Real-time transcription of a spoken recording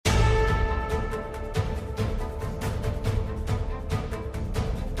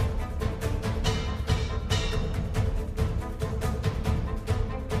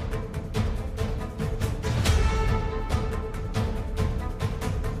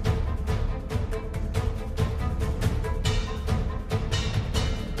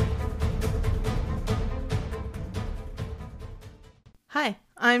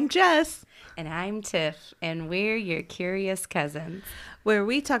I'm Jess, And I'm Tiff, and we're your curious cousins. where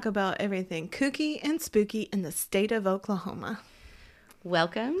we talk about everything kooky and spooky in the state of Oklahoma.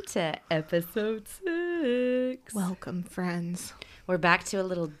 Welcome to episode 6. Welcome, friends. We're back to a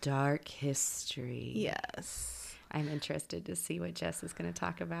little dark history. Yes. I'm interested to see what Jess is going to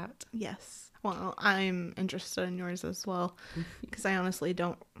talk about. Yes. Well, I'm interested in yours as well, because I honestly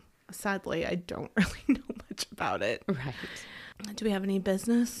sadly, I don't really know much about it. Right. Do we have any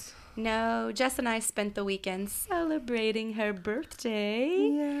business? No, Jess and I spent the weekend celebrating her birthday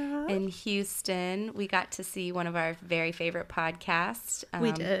in Houston. We got to see one of our very favorite podcasts.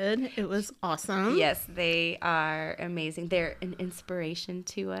 We did. It was awesome. Yes, they are amazing. They're an inspiration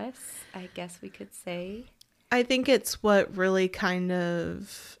to us, I guess we could say. I think it's what really kind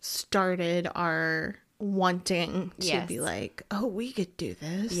of started our wanting to be like, oh, we could do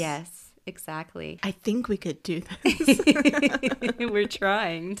this. Yes. Exactly. I think we could do this. We're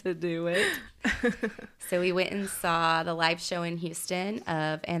trying to do it. So we went and saw the live show in Houston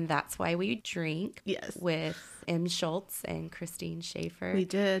of And That's Why We Drink. Yes. With M. Schultz and Christine Schaefer. We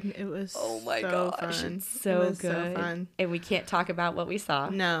did. It was fun. It's so good. So fun. And we can't talk about what we saw.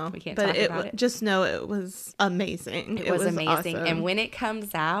 No. We can't talk about it. Just know it was amazing. It was amazing. Awesome. And when it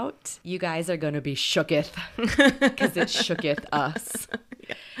comes out, you guys are going to be shooketh. Because it shooketh us.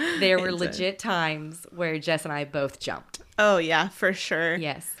 There were legit times where Jess and I both jumped. Oh, yeah, for sure.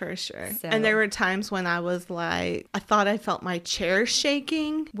 Yes. For sure. So, and there were times when I was like, I thought I felt my chair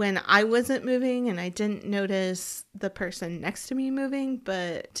shaking when I wasn't moving and I didn't notice the person next to me moving.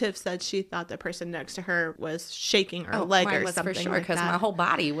 But Tiff said she thought the person next to her was shaking her leg or something for sure, because my whole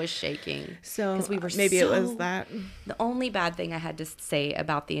body was shaking. So we were maybe it was that. The only bad thing I had to say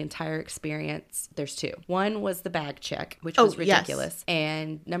about the entire experience, there's two. One was the bag check, which was ridiculous. Yes.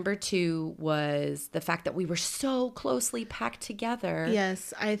 And number two was the fact that we were so closely packed together.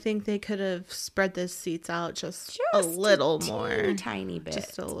 Yes, I think they could have spread the seats out just a little more. Tiny bit.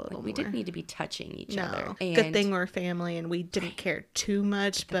 Just a little more. We didn't need to be touching each other. And good thing we're family and we didn't care too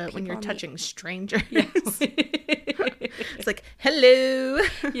much, but when you're touching strangers, it's like, hello.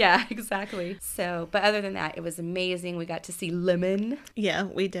 Yeah, exactly. So, but other than that, it was amazing. We got to see Lemon. Yeah,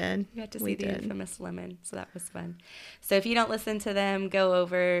 we did. We got to see the infamous Lemon, so that was fun. So if you don't listen to them, go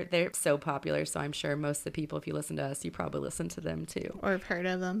over. They're so popular, so I'm sure most of the people, if you listen to us, you probably listen to them too. Or have heard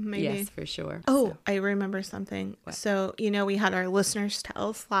of them, maybe. Yes, for sure. Oh, I remember something. What? So, we had our listeners'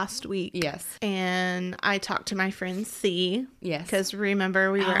 tales last week. Yes. And I talked to my friend C. Yes. Because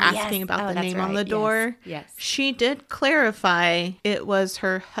remember, we were asking about the name on the door. Yes. She did clarify it was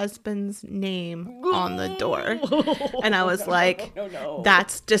her husband's name on the door. And I was no.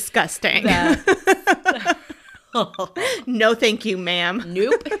 That's disgusting. No, thank you, ma'am.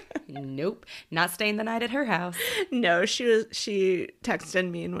 Nope. Not staying the night at her house. No, she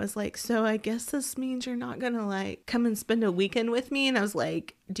texted me and was like, so I guess this means you're not going to come and spend a weekend with me. And I was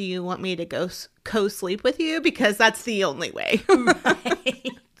like, do you want me to go co-sleep with you? Because that's the only way. Right.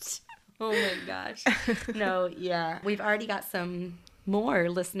 Oh my gosh. No, yeah. We've already got some more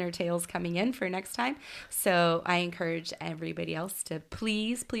listener tales coming in for next time. So I encourage everybody else to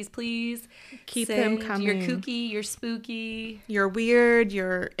please keep them coming. Your kooky, your spooky, your weird,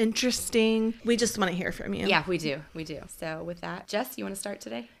 your interesting. We just want to hear from you. Yeah, we do. So with that, Jess, you want to start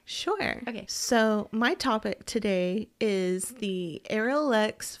today? Sure. Okay. So my topic today is the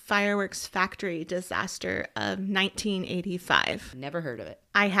Aerlex Fireworks Factory Disaster of 1985. Never heard of it.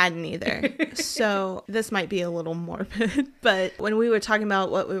 I hadn't either. So this might be a little morbid, but when we were talking about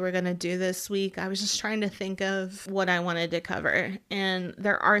what we were going to do this week, I was just trying to think of what I wanted to cover. And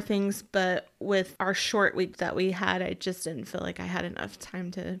there are things, but with our short week that we had, I just didn't feel like I had enough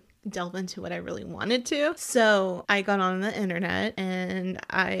time to delve into what I really wanted to. So I got on the internet and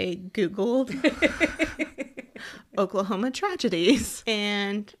I Googled Oklahoma tragedies,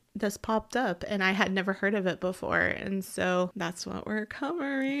 and this popped up and I had never heard of it before. And so that's what we're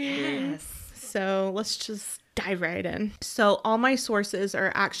covering. Yes. So let's just dive right in. So all my sources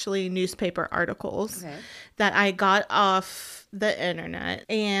are actually newspaper articles that I got off the internet.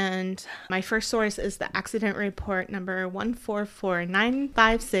 And my first source is the accident report number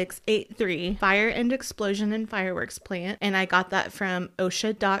 144-95683, fire and explosion in fireworks plant. And I got that from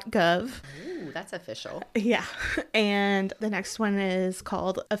OSHA.gov. Ooh, that's official. Yeah. And the next one is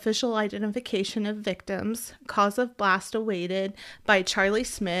called Official Identification of Victims, Cause of Blast Awaited by Charlie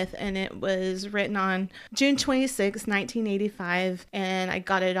Smith. And it was written on June 26, 1985. And I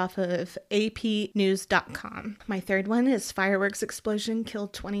got it off of apnews.com. My third one is Fireworks fireworks explosion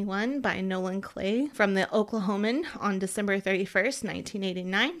killed 21 by Nolan Clay from the Oklahoman on December 31st,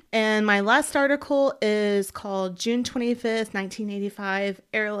 1989. And my last article is called June 25th, 1985,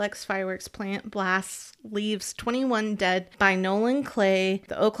 Aerlex Fireworks Plant Blasts Leaves 21 Dead by Nolan Clay,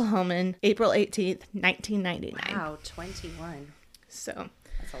 the Oklahoman, April 18th, 1999. Wow, 21. So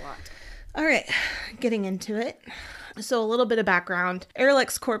that's a lot. All right, getting into it. So a little bit of background.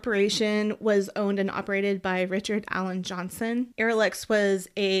 Aerlex Corporation was owned and operated by Richard Allen Johnson. Aerlex was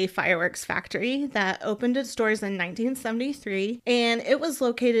a fireworks factory that opened its doors in 1973, and it was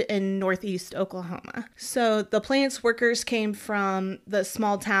located in northeast Oklahoma. So the plant's workers came from the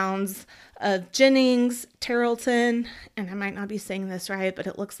small towns of Jennings, Terrellton, and I might not be saying this right, but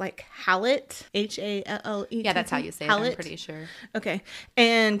it looks like Hallett, Hallett. Yeah, that's how you say it, I'm pretty sure. Okay,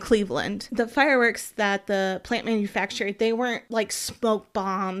 and Cleveland. The fireworks that the plant manufactured, they weren't like smoke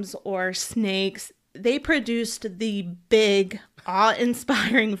bombs or snakes. They produced the big,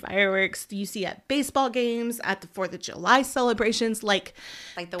 awe-inspiring fireworks you see at baseball games, at the 4th of July celebrations, like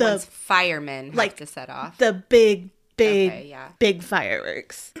the ones firemen have to set off. The big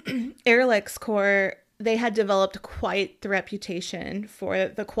fireworks. Aerlex Corp, they had developed quite the reputation for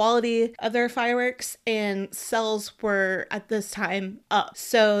the quality of their fireworks, and sales were at this time up.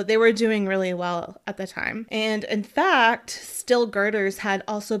 So they were doing really well at the time. And in fact, steel girders had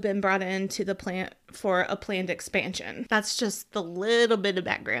also been brought into the plant for a planned expansion. That's just the little bit of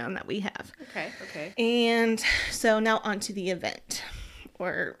background that we have. Okay. And so now on to the event,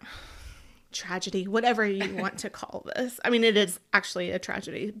 or tragedy, whatever you want to call this. I mean, it is actually a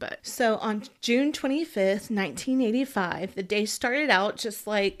tragedy, but so on June 25th, 1985, the day started out just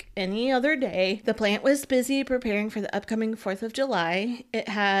like any other day. The plant was busy preparing for the upcoming 4th of July. It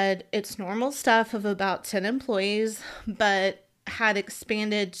had its normal staff of about 10 employees, but had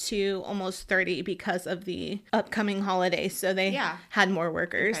expanded to almost 30 because of the upcoming holiday. So they had more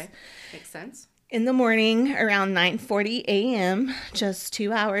workers. Okay. Makes sense. In the morning, around 9:40 a.m., just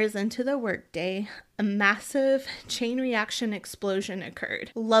 2 hours into the workday, a massive chain reaction explosion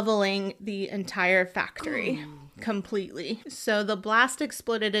occurred, leveling the entire factory completely. So the blast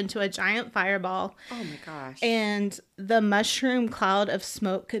exploded into a giant fireball. Oh my gosh. And the mushroom cloud of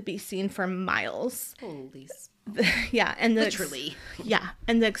smoke could be seen for miles. Holy Yeah, and literally.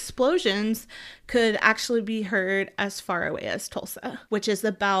 And the explosions could actually be heard as far away as Tulsa, which is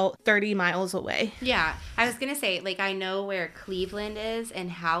about 30 miles away. Yeah, I was gonna say, like, I know where Cleveland is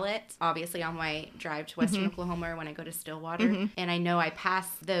and Hallett, obviously on my drive to Western Oklahoma or when I go to Stillwater, and I know I pass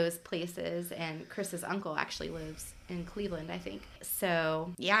those places, and Chris's uncle actually lives in Cleveland, I think.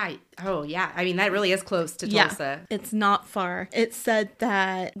 So yeah, I mean, that really is close to Tulsa. Yeah, it's not far. It said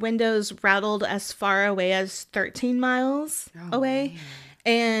that windows rattled as far away as 13 miles away. Man.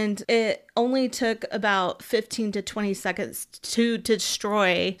 And it only took about 15 to 20 seconds to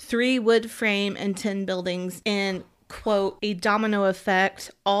destroy 3 wood frame and 10 buildings in, quote, a domino effect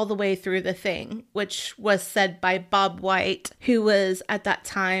all the way through the thing, which was said by Bob White, who was at that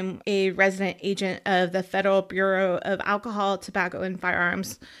time a resident agent of the Federal Bureau of Alcohol, Tobacco, and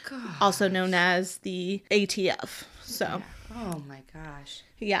Firearms, also known as the ATF. So, oh my gosh.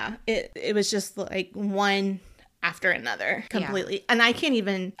 Yeah, it was just like one after another completely. Yeah. And I can't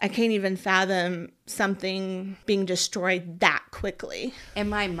even fathom something being destroyed that quickly. In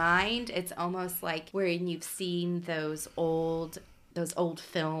my mind, it's almost like when you've seen those old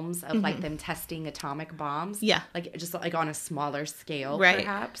films of like them testing atomic bombs. Yeah. Like just like on a smaller scale,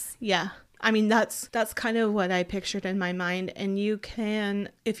 perhaps. Yeah. I mean, that's kind of what I pictured in my mind. And you can,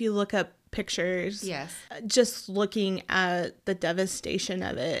 if you look up pictures, just looking at the devastation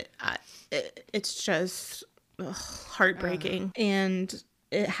of it, it's just heartbreaking. And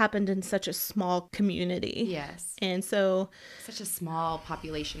it happened in such a small community. Yes. And so such a small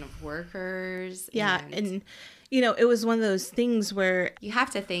population of workers. Yeah. And you know, it was one of those things where you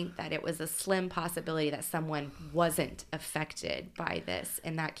have to think that it was a slim possibility that someone wasn't affected by this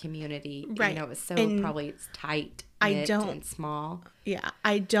in that community. Right. You know, it was so probably tight and small. Yeah,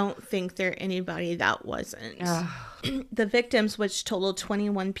 I don't think there anybody that wasn't. The victims, which totaled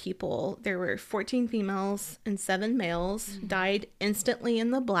 21 people, there were 14 females and 7 males, died instantly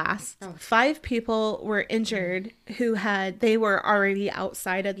in the blast. 5 people were injured they were already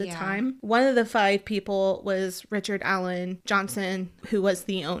outside at the time. One of the 5 people was Richard Allen Johnson, who was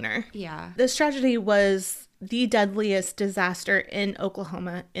the owner. Yeah. This tragedy was the deadliest disaster in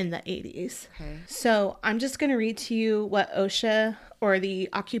Oklahoma in the 80s. Okay. So I'm just going to read to you what OSHA, or the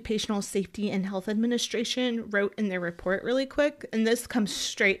Occupational Safety and Health Administration, wrote in their report really quick. And this comes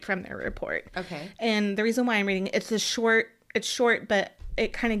straight from their report. Okay. And the reason why I'm reading it's short, but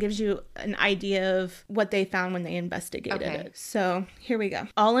it kind of gives you an idea of what they found when they investigated it. So here we go.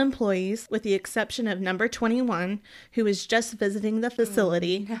 All employees, with the exception of number 21, who was just visiting the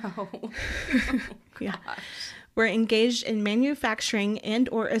facility. Oh, no. Yeah. Were engaged in manufacturing and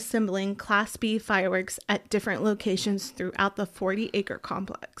or assembling Class B fireworks at different locations throughout the 40-acre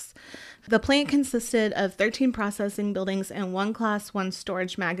complex. The plant consisted of 13 processing buildings and one Class 1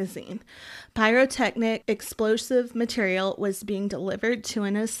 storage magazine. Pyrotechnic explosive material was being delivered to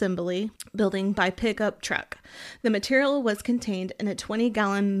an assembly building by pickup truck. The material was contained in a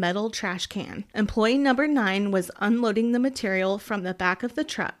 20-gallon metal trash can. Employee number 9 was unloading the material from the back of the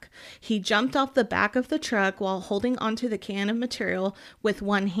truck. He jumped off the back of the truck while holding onto the can of material with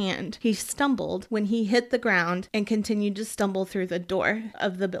one hand. He stumbled when he hit the ground and continued to stumble through the door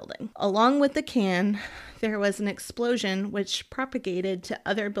of the building. Along with the can, there was an explosion which propagated to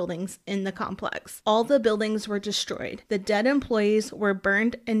other buildings in the complex. All the buildings were destroyed. The dead employees were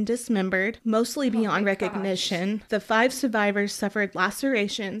burned and dismembered, mostly beyond recognition. Gosh. The 5 survivors suffered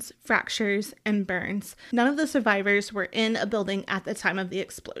lacerations, fractures, and burns. None of the survivors were in a building at the time of the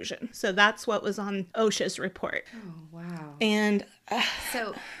explosion. So that's what was on OSHA's report. Oh, wow. And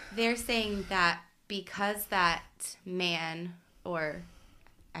so they're saying that because that man, or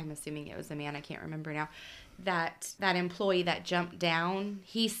I'm assuming it was a man, I can't remember now, that employee that jumped down,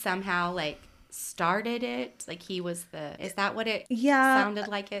 he somehow like started it, like he was is that what it sounded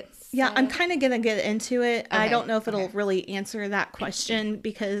like? It's I'm kind of gonna get into it. Okay. I don't know if it'll really answer that question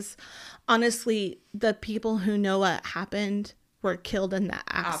because honestly the people who know what happened were killed in that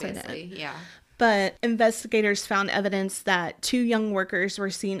accident. Obviously, yeah. But investigators found evidence that 2 young workers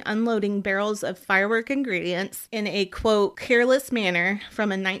were seen unloading barrels of firework ingredients in a, quote, careless manner from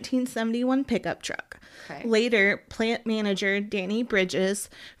a 1971 pickup truck. Okay. Later, plant manager Danny Bridges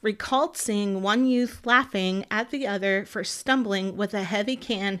recalled seeing one youth laughing at the other for stumbling with a heavy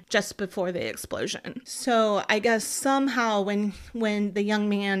can just before the explosion. So I guess somehow when the young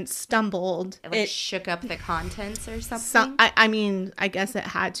man stumbled, it shook up the contents or something? I mean, I guess it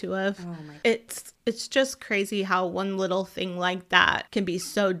had to have. Oh my God. It's just crazy how one little thing like that can be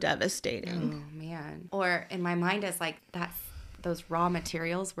so devastating. Oh, man. Or in my mind, it's like those raw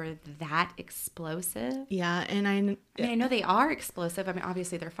materials were that explosive. Yeah, and I mean, I know they are explosive. I mean,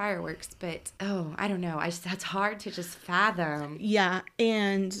 obviously they're fireworks, but I don't know. That's hard to just fathom. Yeah,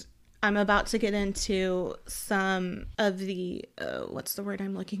 and I'm about to get into some of the, what's the word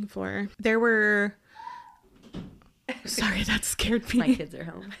I'm looking for? There were, sorry, that scared me. My kids are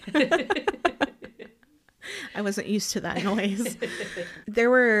home. I wasn't used to that noise. There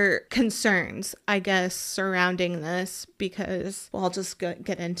were concerns, I guess, surrounding this because, well, I'll just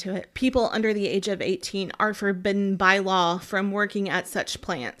get into it. People under the age of 18 are forbidden by law from working at such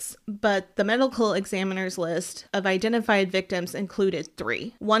plants, but the medical examiner's list of identified victims included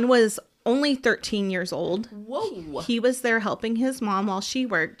 3. One was only 13 years old. Whoa. He was there helping his mom while she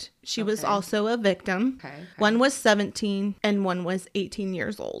worked. She was also a victim. Okay. One was 17 and one was 18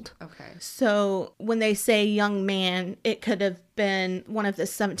 years old. Okay. So when they say young man, it could have been one of the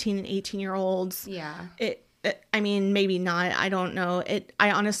 17 and 18-year-olds. Yeah. I mean, maybe not. I don't know.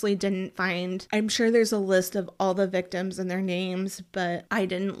 I honestly didn't find... I'm sure there's a list of all the victims and their names, but I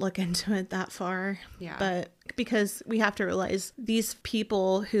didn't look into it that far. Yeah. But because we have to realize these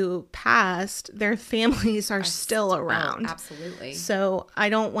people who passed, their families are still around. Oh, absolutely. So I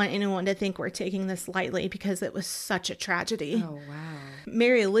don't want anyone to think we're taking this lightly because it was such a tragedy. Oh, wow.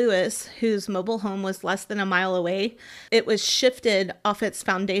 Mary Lewis, whose mobile home was less than a mile away, it was shifted off its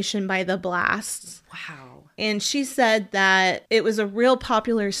foundation by the blasts. Wow. And she said that it was a real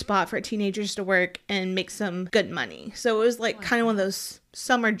popular spot for teenagers to work and make some good money. So it was like kind of one of those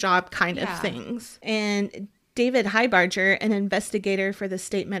summer job kind of things. And David Heibarger, an investigator for the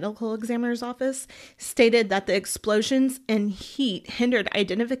state medical examiner's office, stated that the explosions and heat hindered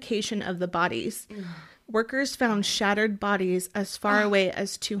identification of the bodies. Workers found shattered bodies as far away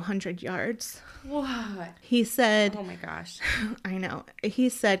as 200 yards. What? He said... Oh my gosh. I know. He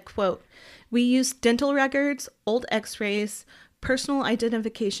said, quote, "We used dental records, old x-rays, personal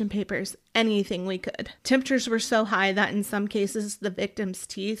identification papers, anything we could. Temperatures were so high that in some cases the victims'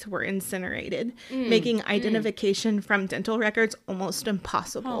 teeth were incinerated, making identification from dental records almost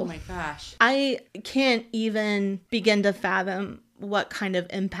impossible." Oh my gosh. I can't even begin to fathom what kind of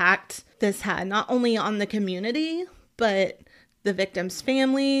impact this had, not only on the community, but the victims'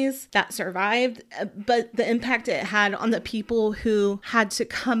 families that survived, but the impact it had on the people who had to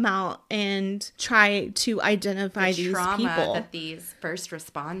come out and try to identify these people that these first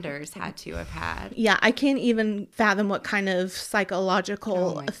responders had to have had. Yeah, I can't even fathom what kind of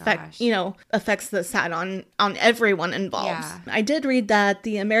psychological effects this had on everyone involved. Yeah. I did read that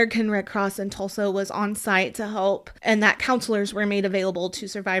the American Red Cross in Tulsa was on site to help, and that counselors were made available to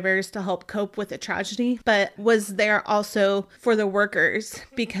survivors to help cope with the tragedy, but was there also for the workers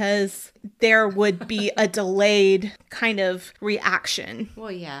because there would be a delayed kind of reaction.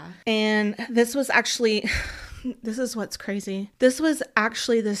 Well, yeah. And this was actually... This is what's crazy. This was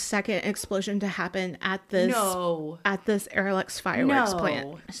actually the second explosion to happen at this Aerlex Fireworks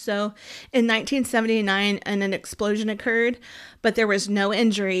plant. So in 1979, an explosion occurred, but there was no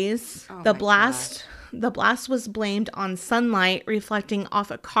injuries. The blast was blamed on sunlight reflecting off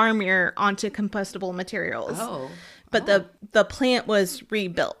a car mirror onto compostable materials. But the plant was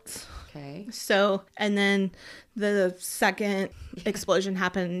rebuilt. Okay. So, and then the second explosion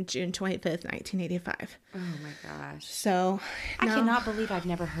happened June 25th, 1985. Oh my gosh. So, I cannot believe I've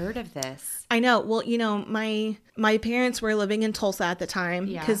never heard of this. I know. Well, my parents were living in Tulsa at the time.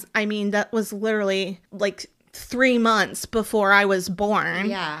 Because, that was literally like 3 months before I was born.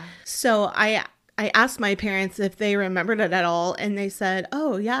 Yeah. So I asked my parents if they remembered it at all, and they said,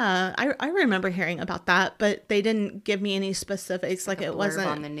 oh, yeah, I remember hearing about that, but they didn't give me any specifics. Like it wasn't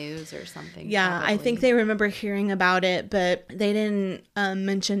on the news or something. Yeah, probably. I think they remember hearing about it, but they didn't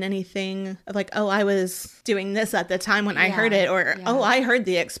mention anything of like, oh, I was doing this at the time when I heard it, or, oh, I heard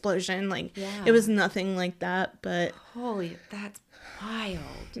the explosion. Like, it was nothing like that, but... Holy, that's wild.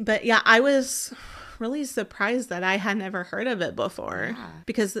 But yeah, I was really surprised that I had never heard of it before,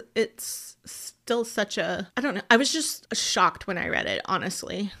 because it's still such a, I don't know. I was just shocked when I read it,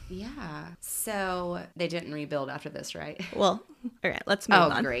 honestly. Yeah. So they didn't rebuild after this, right? Well, all right, let's move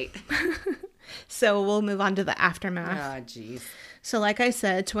on. Oh, great. So we'll move on to the aftermath. Oh, jeez. So like I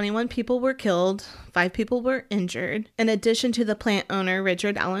said, 21 people were killed, 5 people were injured. In addition to the plant owner,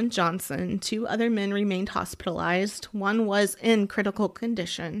 Richard Allen Johnson, 2 other men remained hospitalized. 1 was in critical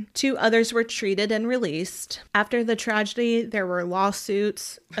condition. 2 others were treated and released. After the tragedy, there were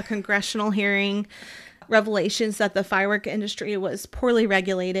lawsuits, a congressional hearing, revelations that the firework industry was poorly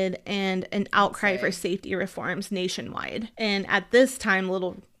regulated, and an outcry for safety reforms nationwide. And at this time,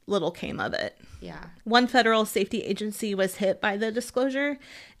 little came of it. Yeah. One federal safety agency was hit by the disclosure,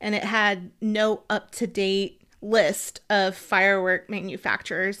 and it had no up-to-date list of firework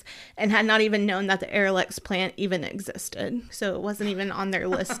manufacturers and had not even known that the Aerlex plant even existed. So it wasn't even on their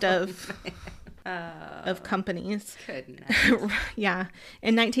list of companies. Goodness. Yeah.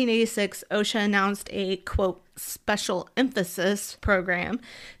 In 1986, OSHA announced a, quote, special emphasis program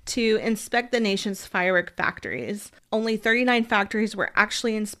to inspect the nation's firework factories. Only 39 factories were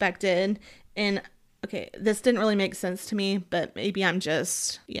actually inspected. And okay, this didn't really make sense to me, but maybe I'm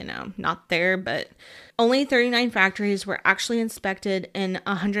just, not there. But only 39 factories were actually inspected in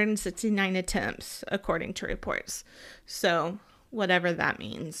 169 attempts, according to reports. So whatever that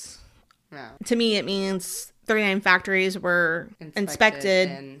means. No. To me, it means 39 factories were inspected.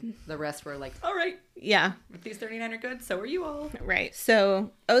 And the rest were like, all right. Yeah. If these 39 are good, so are you all. Right.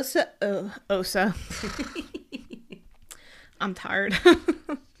 So OSHA. I'm tired.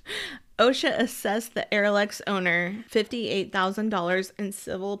 OSHA assessed the Aerlex owner $58,000 in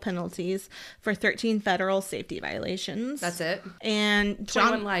civil penalties for 13 federal safety violations. That's it? And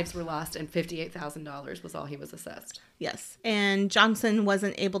 21 lives were lost and $58,000 was all he was assessed. Yes. And Johnson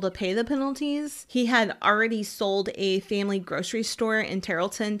wasn't able to pay the penalties. He had already sold a family grocery store in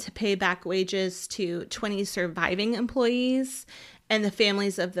Tarleton to pay back wages to 20 surviving employees and the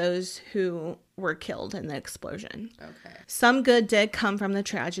families of those who were killed in the explosion. Okay. Some good did come from the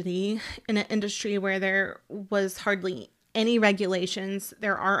tragedy. In an industry where there was hardly any regulations,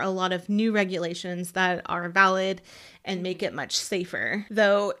 there are a lot of new regulations that are valid and make it much safer.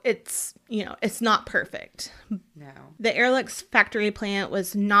 Though it's not perfect. No. The Aerlex factory plant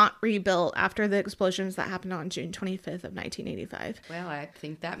was not rebuilt after the explosions that happened on June 25th of 1985. Well, I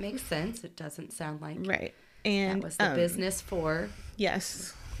think that makes sense. It doesn't sound like right. And that was the business for.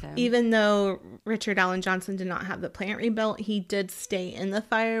 Yes. Even though Richard Allen Johnson did not have the plant rebuilt, he did stay in the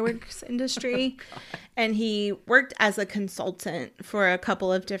fireworks industry. And he worked as a consultant for a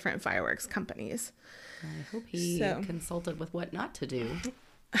couple of different fireworks companies. I hope he consulted with what not to do.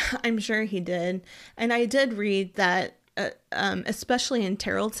 I'm sure he did. And I did read that, especially in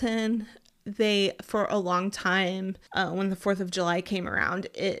Tarleton, they, for a long time, when the 4th of July came around,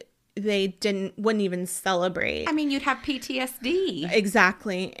 they wouldn't even celebrate. I mean, you'd have PTSD.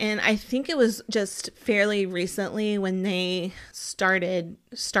 Exactly. And I think it was just fairly recently when they started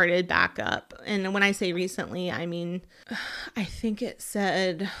back up. And when I say recently, I mean, I think it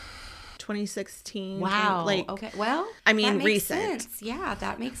said 2016. Wow. Okay. Well, I mean, that makes recent. Sense. Yeah,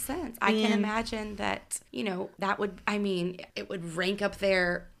 that makes sense. I can imagine that, that would, I mean, it would rank up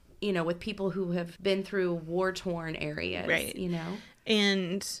there, with people who have been through war-torn areas, right.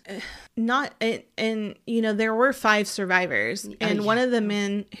 And there were 5 survivors, and one of the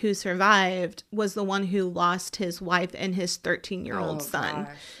men who survived was the one who lost his wife and his 13-year-old son.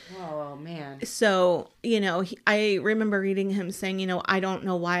 Gosh. Oh, man. So, I remember reading him saying, I don't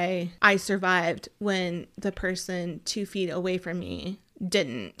know why I survived when the person 2 feet away from me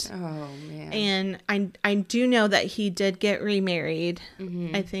didn't. Oh, man. And I do know that he did get remarried,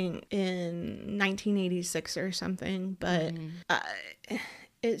 I think in 1986 or something, but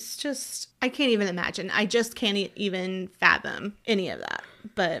it's just, I can't even imagine. I just can't even fathom any of that.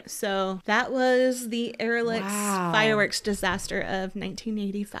 But so that was the Aerlex Fireworks Disaster of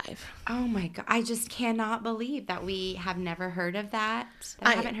 1985. Oh my God. I just cannot believe that we have never heard of that.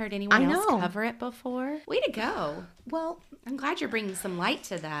 I haven't heard anyone else cover it before. Way to go. Well, I'm glad you're bringing some light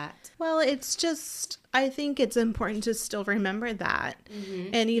to that. Well, it's just, I think it's important to still remember that.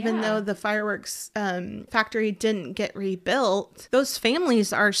 And even though the fireworks factory didn't get rebuilt, those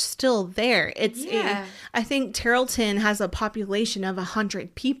families are still there. I think Tarleton has a population of 100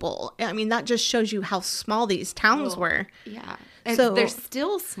 people. I mean, that just shows you how small these towns were. Yeah. And so they're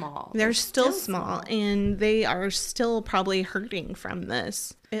still small. They're still small, and they are still probably hurting from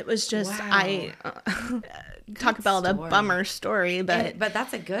this. It was just, talk about a bummer story, but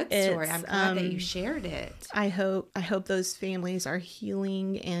that's a good story. I'm glad that you shared it. I hope those families are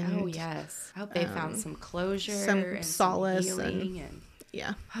healing, and oh yes, I hope they found some closure, some solace, some healing, and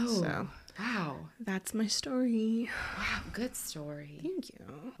yeah. Oh, so wow, that's my story. Wow, good story. Thank you.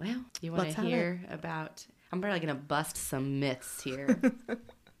 Well, you want to hear about? I'm probably going to bust some myths here.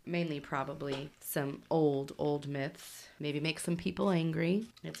 Mainly probably some old myths. Maybe make some people angry.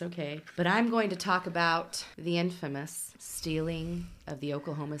 It's okay. But I'm going to talk about the infamous stealing of the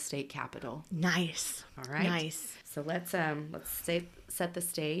Oklahoma State Capitol. Nice. All right. Nice. So let's set the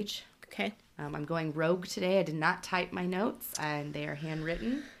stage. Okay. I'm going rogue today. I did not type my notes, and they are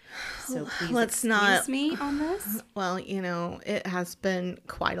handwritten. So please excuse me on this. Well, it has been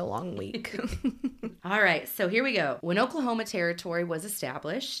quite a long week. All right, so here we go. When Oklahoma Territory was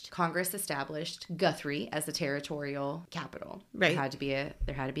established, Congress established Guthrie as the territorial capital. Right. There had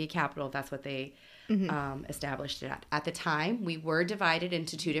to be a capital. That's what they established it at. At the time, we were divided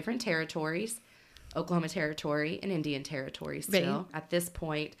into 2 different territories. Oklahoma Territory and Indian Territory still. Right. At this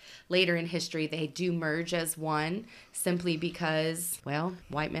point, later in history, they do merge as one simply because, well,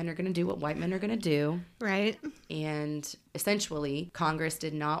 white men are going to do what white men are going to do. Right. And essentially, Congress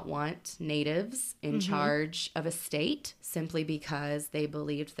did not want natives in charge of a state simply because they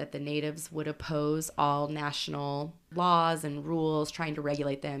believed that the natives would oppose all national laws and rules trying to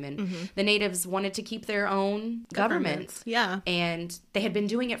regulate them. And the natives wanted to keep their own governments. Yeah. And they had been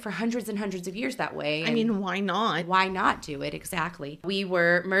doing it for hundreds and hundreds of years that way. I mean, why not? Why not do it? Exactly. We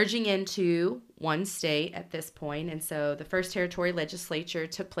were merging into one state at this point, and so the first territory legislature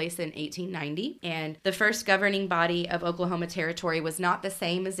took place in 1890, and the first governing body of Oklahoma Territory was not the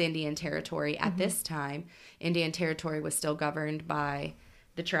same as Indian Territory at this time. Indian Territory was still governed by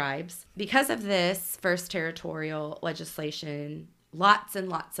the tribes. Because of this first territorial legislation, lots and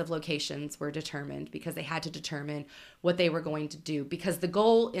lots of locations were determined because they had to determine what they were going to do, because the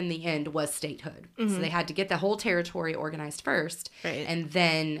goal in the end was statehood. So they had to get the whole territory organized first, and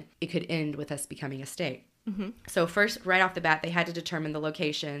then it could end with us becoming a state. So first, right off the bat, they had to determine the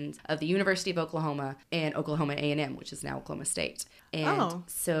locations of the University of Oklahoma and Oklahoma A&M, which is now Oklahoma State. And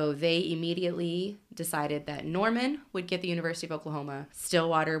so they immediately decided that Norman would get the University of Oklahoma,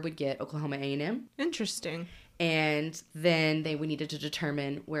 Stillwater would get Oklahoma A&M. Interesting. And then they needed to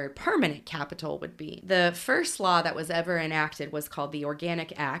determine where a permanent capital would be. The first law that was ever enacted was called the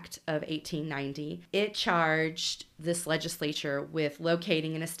Organic Act of 1890. It charged this legislature with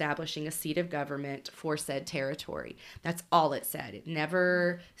locating and establishing a seat of government for said territory. That's all it said. It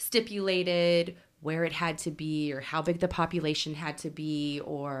never stipulated where it had to be or how big the population had to be,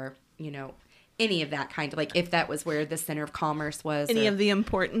 or, any of that kind of, like, if that was where the center of commerce was. Any of the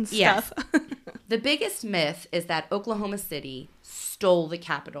important stuff. Yes. The biggest myth is that Oklahoma City stole the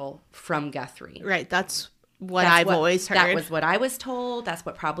capital from Guthrie. Right. That's what I've always heard. That was what I was told. That's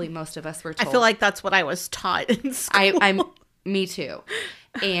what probably most of us were told. I feel like that's what I was taught in school. Me too.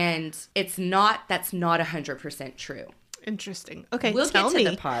 And that's not 100% true. Interesting. Okay, we'll tell get me.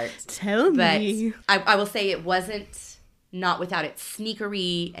 to the part. Tell me. But I will say it wasn't not without its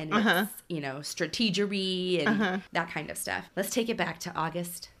sneakery and its, strategery and that kind of stuff. Let's take it back to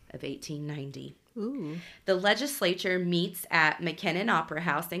August of 1890. Ooh. The legislature meets at McKinnon Opera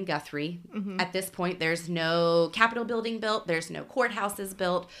House in Guthrie. At this point, there's no Capitol building built. There's no courthouses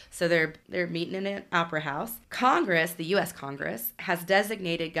built. So they're meeting in an opera house. Congress, the U.S. Congress, has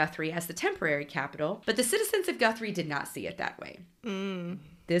designated Guthrie as the temporary capital, but the citizens of Guthrie did not see it that way.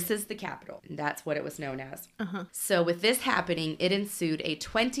 This is the capital. And that's what it was known as. So with this happening, it ensued a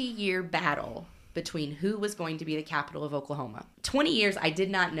 20-year battle between who was going to be the capital of Oklahoma. 20 years, I did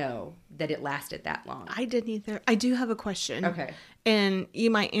not know that it lasted that long. I didn't either. I do have a question. Okay. And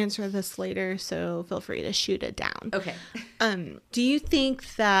you might answer this later, so feel free to shoot it down. Okay. Do you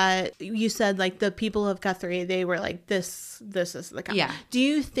think that you said like the people of Guthrie, they were like, this is the capital? Yeah. Do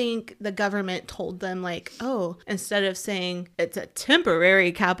you think the government told them like, oh, instead of saying it's a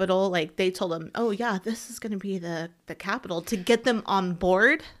temporary capital, like they told them, oh yeah, this is going to be the capital to get them on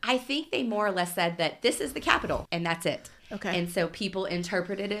board? I think they more or less said that this is the capital and that's it. Okay. And so people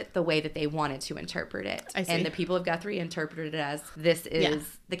interpreted it the way that they wanted to interpret it. I see. And the people of Guthrie interpreted it as this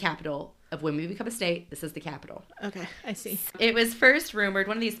is the capital of when we become a state. This is the capital. Okay, I see. It was first rumored,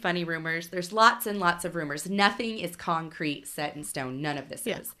 one of these funny rumors. There's lots and lots of rumors. Nothing is concrete, set in stone. None of this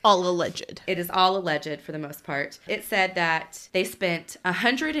is. All alleged. It is all alleged for the most part. It said that they spent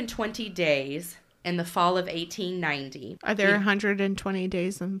 120 days in the fall of 1890. Are there 120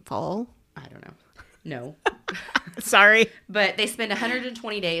 days in fall? I don't know. No. Sorry. But they spent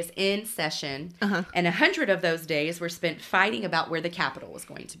 120 days in session, and 100 of those days were spent fighting about where the capital was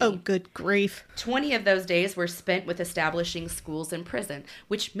going to be. Oh, good grief. 20 of those days were spent with establishing schools and prison,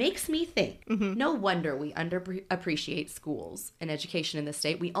 which makes me think, no wonder we underappreciate schools and education in the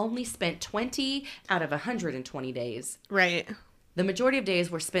state. We only spent 20 out of 120 days. Right. The majority of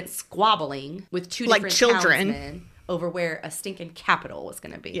days were spent squabbling with two like different children townsmen over where a stinking capital was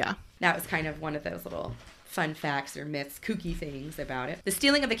going to be. Yeah. That was kind of one of those little fun facts or myths, kooky things about it. The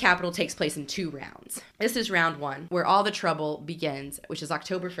stealing of the capital takes place in 2 rounds. This is round 1, where all the trouble begins, which is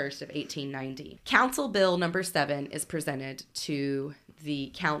October 1st of 1890. Council Bill number 7 is presented to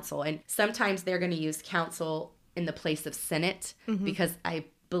the council, and sometimes they're going to use council in the place of Senate because I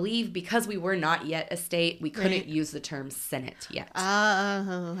believe because we were not yet a state, we couldn't use the term Senate yet.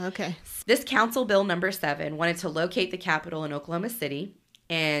 Oh, okay. This Council Bill number 7 wanted to locate the capital in Oklahoma City,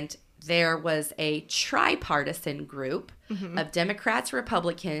 and there was a tripartisan group of Democrats,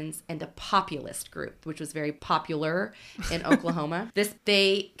 Republicans, and a populist group, which was very popular in Oklahoma.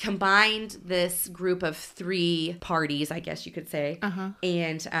 They combined this group of 3 parties, I guess you could say,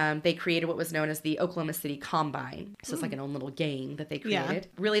 and they created what was known as the Oklahoma City Combine. So it's like an own little gang that they created.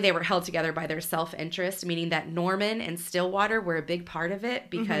 Yeah. Really, they were held together by their self-interest, meaning that Norman and Stillwater were a big part of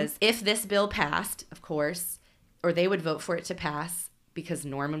it, because if this bill passed, of course, or they would vote for it to pass, because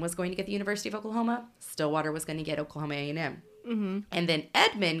Norman was going to get the University of Oklahoma, Stillwater was going to get Oklahoma A&M. And then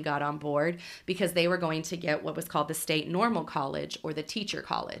Edmond got on board because they were going to get what was called the State Normal College or the Teacher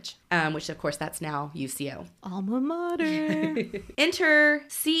College, which of course that's now UCO. Alma mater. Enter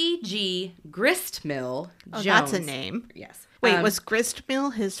C.G. Gristmill Jones. That's a name. Yes. Wait, was Gristmill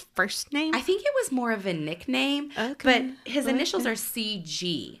his first name? I think it was more of a nickname, but his initials are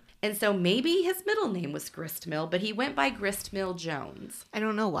C.G., and so maybe his middle name was Gristmill, but he went by Gristmill Jones. I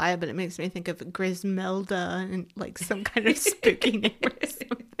don't know why, but it makes me think of Grismelda and like some kind of spooky name or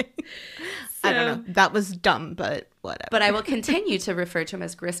something. I don't know. That was dumb, but whatever. But I will continue to refer to him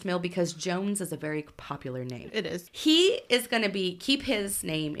as Gristmill because Jones is a very popular name. It is. He is going to keep his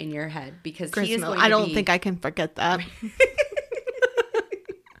name in your head because Gristmill. He is going I don't think I can forget that.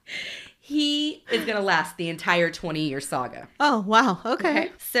 He is going to last the entire 20-year saga. Oh, wow.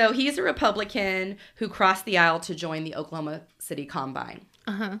 Okay. So he's a Republican who crossed the aisle to join the Oklahoma City Combine.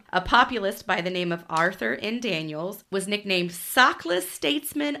 A populist by the name of Arthur N. Daniels was nicknamed Sockless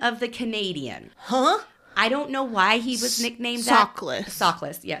Statesman of the Canadian. Huh? I don't know why he was nicknamed Sockless. that.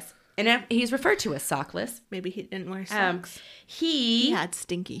 Sockless, yes. And he's referred to as Sockless. Maybe he didn't wear socks. He had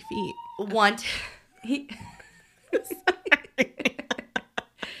stinky feet.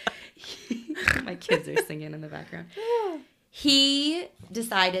 My kids are singing in the background. He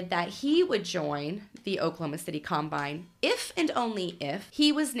decided that he would join the Oklahoma City Combine if and only if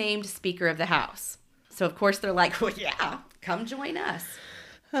he was named Speaker of the House. So, of course, they're like, well, yeah, come join us.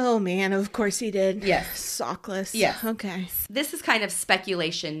 Oh, man, of course he did. Yes. Sockless. Yes. Okay. This is kind of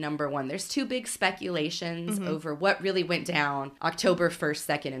speculation number 1. There's 2 big speculations over what really went down October 1st,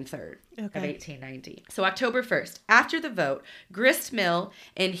 2nd, and 3rd of 1890. So October 1st, after the vote, Gristmill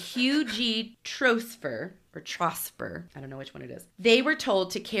and Hugh G. Trosfer, or Trosper, I don't know which one it is. They were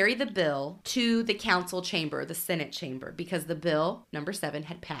told to carry the bill to the council chamber, the Senate chamber, because the bill, number 7,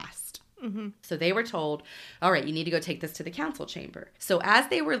 had passed. Mm-hmm. So they were told, all right, you need to go take this to the council chamber. So as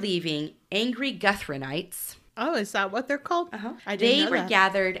they were leaving, angry Guthrenites... Oh, is that what they're called? Uh-huh. I didn't know They were that.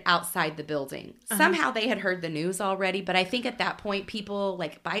 gathered outside the building. Somehow they had heard the news already, but I think at that point people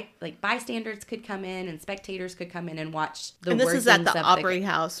like bystanders could come in and spectators could come in and watch the And this is at the Opry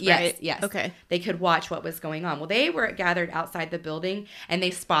House, right? Yes. Okay. They could watch what was going on. Well, they were gathered outside the building and they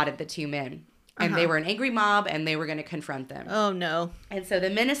spotted the 2 men. And they were an angry mob, and they were going to confront them. Oh, no. And so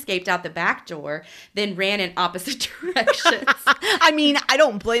the men escaped out the back door, then ran in opposite directions. I mean, I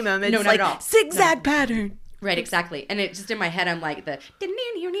don't blame them. It's No, not like at all. zigzag pattern. Right, exactly. And it just in my head, I'm like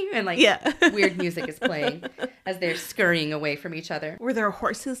and like Yeah. weird music is playing as they're scurrying away from each other. Were there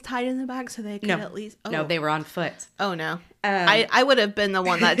horses tied in the back so they could at least... Oh. No, they were on foot. Oh, no. I would have been the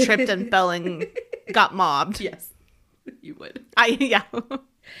one that tripped and fell and got mobbed. Yes, you would. Yeah.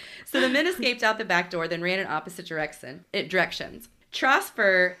 So the men escaped out the back door, then ran in opposite directions.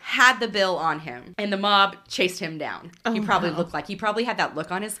 Trosper had the bill on him, and the mob chased him down. He probably had that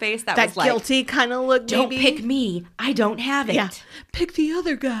look on his face that was like... guilty kind of look, Don't maybe. pick me. I don't have it. Yeah. Pick the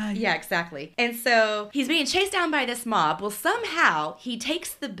other guy. Yeah, exactly. And so he's being chased down by this mob. Well, somehow he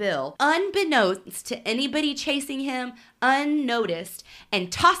takes the bill, unbeknownst to anybody chasing him, unnoticed,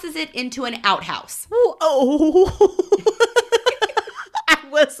 and tosses it into an outhouse. Oh. I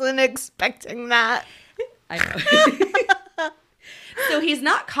wasn't expecting that. I know. So he's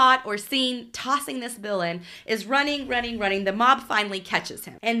not caught or seen tossing this bill in, is running. The mob finally catches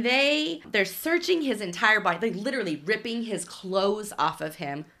him. And they're searching his entire body. They're literally ripping his clothes off of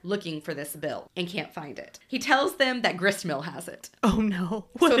him, looking for this bill, and can't find it. He tells them that Gristmill has it. Oh, no.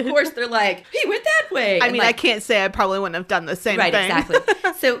 So, of course, they're like, he went that way. I mean, I can't say I probably wouldn't have done the same thing. Right, exactly.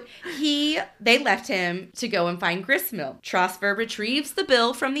 So they left him to go and find Gristmill. Trosper retrieves the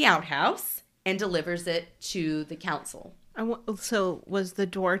bill from the outhouse and delivers it to the council. So was the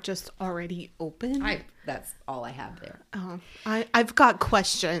door just already open? That's all I have there. Oh, I've got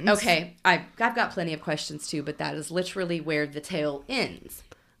questions. Okay, I've got plenty of questions too, but that is literally where the tale ends.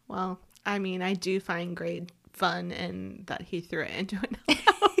 Well, I mean, I do find great fun in that he threw it into an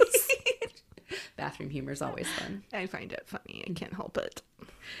house. Bathroom humor is always fun. I find it funny. I can't help it.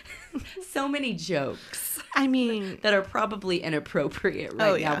 So many jokes. I mean, that are probably inappropriate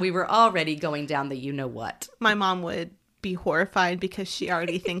right now. We were already going down the you-know-what. My mom would be horrified because she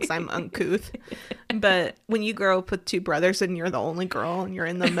already thinks I'm uncouth. But when you grow up with 2 brothers and you're the only girl and you're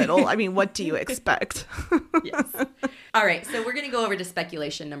in the middle, I mean, what do you expect? Yes. All right, so we're going to go over to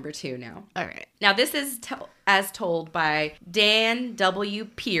speculation number 2 now. All right. Now, this is as told by Dan W.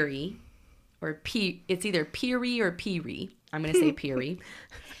 Peary, it's either Peary or Peary. I'm going to say Peary.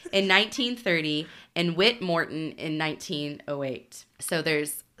 In 1930, and Whit Morton in 1908. So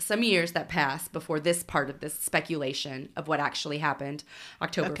there's some years that pass before this part of this speculation of what actually happened.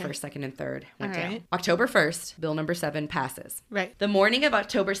 October 1st, 2nd, and 3rd went down. Right. October 1st, bill number 7 passes. Right. The morning of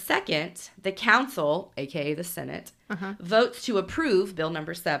October 2nd, the council, aka the Senate, votes to approve bill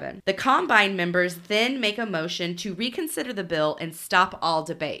number 7. The Combine members then make a motion to reconsider the bill and stop all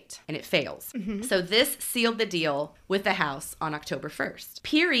debate, and it fails. So this sealed the deal with the House on October 1st.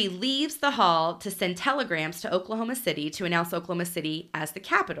 Peary leaves the hall to send telegrams to Oklahoma City to announce Oklahoma City as the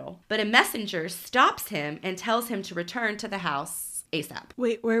capital, but a messenger stops him and tells him to return to the House ASAP.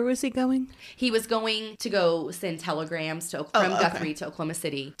 Wait, where was he going? He was going to go send telegrams from Guthrie to Oklahoma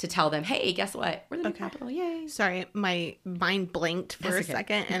City to tell them, hey, guess what? We're the new capital. Yay. Sorry, my mind blinked for a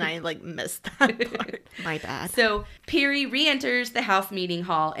second and I missed that part. My bad. So Peary re-enters the House meeting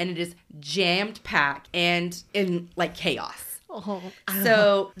hall and it is jammed packed and in chaos.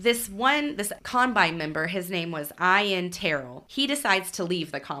 So this Combine member, his name was Ian Terrell. He decides to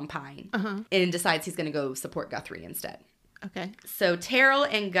leave the Combine and decides he's going to go support Guthrie instead. Okay. So Terrell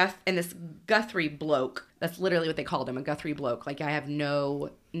and this Guthrie bloke, that's literally what they called him, a Guthrie bloke. I have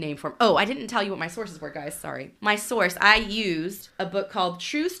no name for him. Oh, I didn't tell you what my sources were, guys. Sorry. My source, I used a book called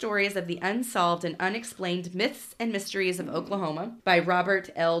True Stories of the Unsolved and Unexplained Myths and Mysteries of Oklahoma by Robert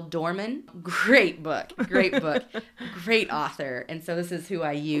L. Dorman. Great book. Great book. Great author. And so this is who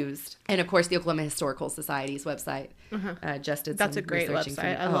I used. And of course, the Oklahoma Historical Society's website. Just did That's a great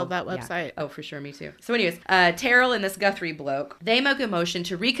website. I love that website. Yeah. Oh, for sure. Me too. So anyways, Terrell and this Guthrie bloke, they make a motion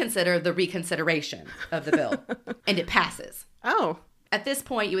to reconsider the reconsideration of the bill. And it passes. Oh. At this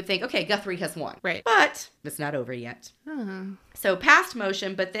point, you would think, okay, Guthrie has won. Right. But it's not over yet. So passed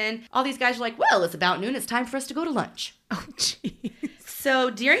motion, but then all these guys are like, well, it's about noon. It's time for us to go to lunch. Oh, jeez.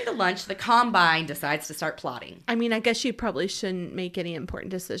 So during the lunch, the Combine decides to start plotting. I mean, I guess you probably shouldn't make any important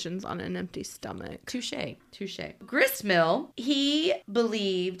decisions on an empty stomach. Touche. Gristmill, he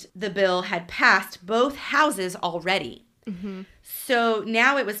believed the bill had passed both houses already. Mm-hmm. So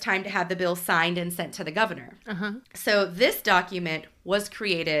now it was time to have the bill signed and sent to the governor. Uh-huh. So this document was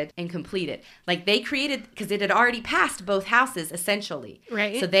created and completed. Like they created, because it had already passed both houses essentially.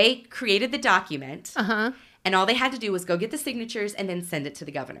 Right. So they created the document. Uh-huh. And all they had to do was go get the signatures and then send it to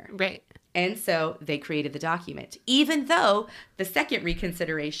the governor. Right. And so they created the document, even though the second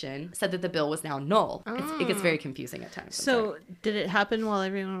reconsideration said that the bill was now null. Oh. It gets very confusing at times. So did it happen while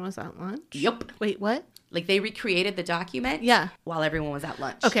everyone was at lunch? Yep. Wait, what? Like they recreated the document while everyone was at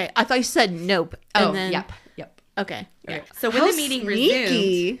lunch. Okay. I thought you said nope. Yep. Okay. Right. So when the meeting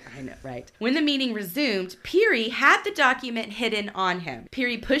resumed, I know, right? When the meeting resumed, Peary had the document hidden on him.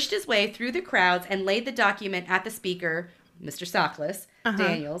 Peary pushed his way through the crowds and laid the document at the speaker, Mr. Sockless,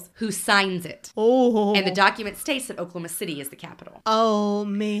 Daniels, who signs it. Oh. And the document states that Oklahoma City is the capital. Oh,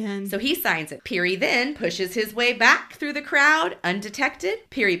 man. So he signs it. Peary then pushes his way back through the crowd, undetected.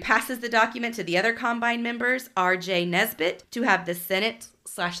 Peary passes the document to the other Combine members, R.J. Nesbitt, to have the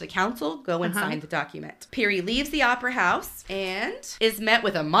Senate/the council go and sign the document. Peary leaves the Opera House and is met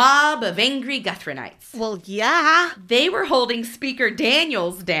with a mob of angry Guthrenites. Well, yeah. They were holding Speaker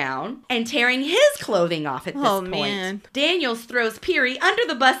Daniels down and tearing his clothing off at this point. Man. Daniels throws Peary under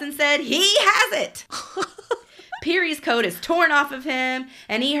the bus and said he has it. Peary's coat is torn off of him,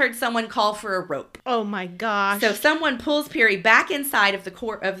 and he heard someone call for a rope. Oh my gosh. So someone pulls Peary back inside of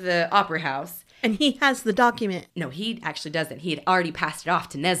the Opera House. And he has the document. No, he actually doesn't. He had already passed it off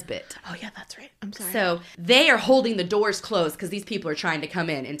to Nesbitt. Oh, yeah, that's right. I'm sorry. So they are holding the doors closed because these people are trying to come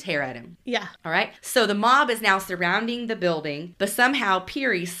in and tear at him. Yeah. All right. So the mob is now surrounding the building, but somehow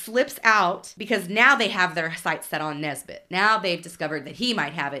Peary slips out because now they have their sights set on Nesbitt. Now they've discovered that he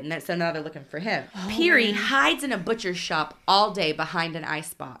might have it, and so now they're looking for him. Oh, Peary hides in a butcher's shop all day behind an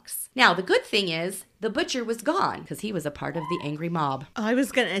icebox. Now, the good thing is, the butcher was gone because he was a part of the angry mob. I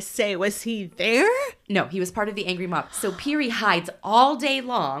was going to say, was he there? No, he was part of the angry mob. So Peary hides all day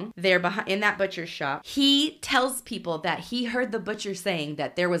long there in that butcher's shop. He tells people that he heard the butcher saying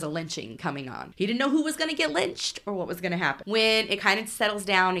that there was a lynching coming on. He didn't know who was going to get lynched or what was going to happen. When it kind of settles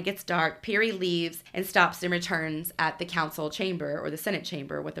down, it gets dark, Peary leaves and stops and returns at the council chamber or the Senate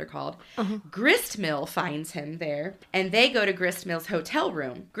chamber, what they're called. Uh-huh. Gristmill finds him there and they go to Gristmill's hotel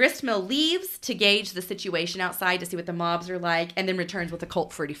room. Gristmill leaves to gauge the situation outside to see what the mobs are like and then returns with a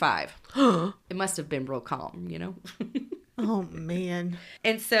Colt 45. It must have been real calm, you know? Oh, man.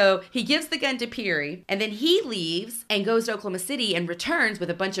 And so he gives the gun to Peary, and then he leaves and goes to Oklahoma City and returns with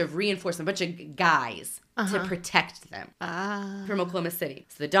a bunch of reinforcements, a bunch of guys to protect them from Oklahoma City.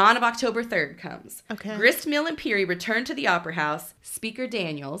 So the dawn of October 3rd comes. Okay. Gristmill and Peary return to the Opera House. Speaker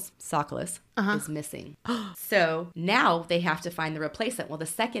Daniels, Sockless, is missing. So now they have to find the replacement. Well, the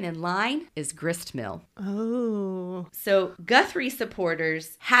second in line is Gristmill. Oh. So Guthrie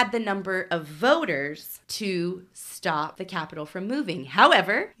supporters had the number of voters to stop the Capitol from moving.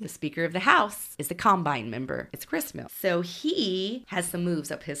 However, the Speaker of the House is the Combine member. It's Gristmill. So he has some moves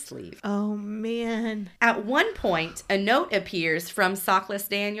up his sleeve. Oh, man. At one point, a note appears from Sockless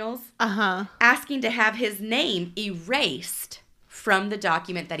Daniels asking to have his name erased from the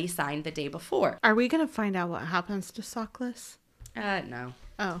document that he signed the day before. Are we going to find out what happens to Sockless? No.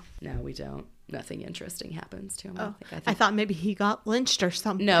 Oh. No, we don't. Nothing interesting happens to him. Oh. I thought maybe he got lynched or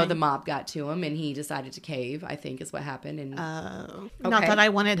something. No, the mob got to him and he decided to cave, I think is what happened. And Not that I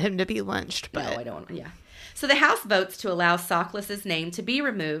wanted him to be lynched, but... No, I don't. Yeah. So the House votes to allow Sockless's name to be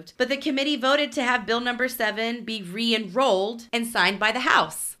removed, but the committee voted to have Bill number 7 be re-enrolled and signed by the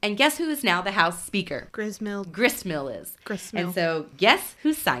House. And guess who is now the House Speaker? Gristmill is. Gristmill. And so guess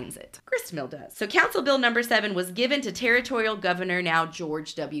who signs it? Gristmill does. So Council Bill number 7 was given to Territorial Governor now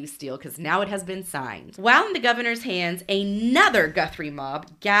George W. Steele because now it has been signed. While in the governor's hands, another Guthrie mob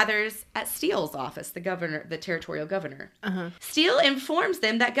gathers at Steele's office, the Territorial Governor. Steele informs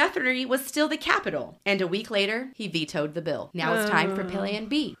them that Guthrie was still the capital. And a week later, he vetoed the bill. Now it's time for Plan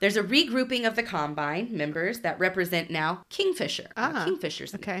B. There's a regrouping of the Combine members that represent now Kingfisher.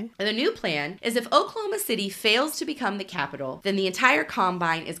 Kingfisher's okay. And the new plan is if Oklahoma City fails to become the capital, then the entire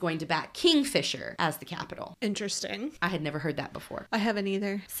Combine is going to back Kingfisher as the capital. Interesting. I had never heard that before. I haven't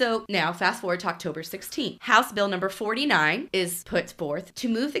either. So now fast forward to October 16th. House Bill number 49 is put forth to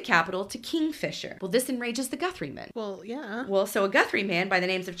move the capital to Kingfisher. Well, this enrages the Guthrie men. Well, yeah. Well, so a Guthrie man by the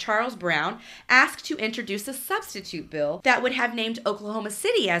names of Charles Brown asked to introduce introduce a substitute bill that would have named Oklahoma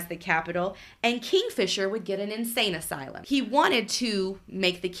City as the capital, and Kingfisher would get an insane asylum. He wanted to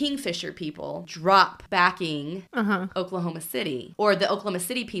make the Kingfisher people drop backing Oklahoma City, or the Oklahoma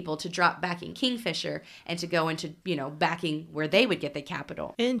City people to drop backing Kingfisher and to go into, backing where they would get the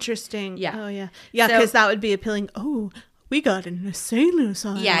capital. Interesting. Yeah. Oh, yeah. Yeah, because that would be appealing. Oh, we got an insane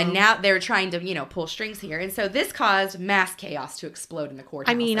asylum. Yeah, and now they're trying to, pull strings here. And so this caused mass chaos to explode in the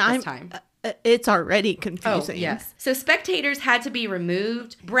courthouse at this time. It's already confusing. Oh, yes. So spectators had to be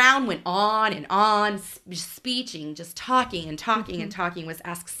removed. Brown went on and on, speeching, just talking and talking and talking, was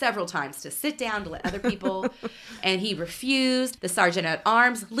asked several times to sit down to let other people, and he refused. The sergeant at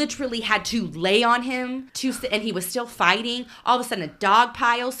arms literally had to lay on him, and he was still fighting. All of a sudden, a dog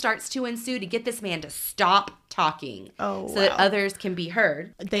pile starts to ensue to get this man to stop talking so that others can be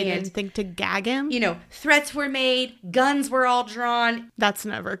heard. They didn't think to gag him? Threats were made, guns were all drawn. That's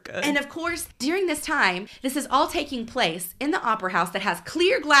never good. And of course, during this time, this is all taking place in the Opera House that has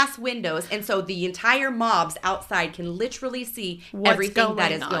clear glass windows, and so the entire mobs outside can literally see everything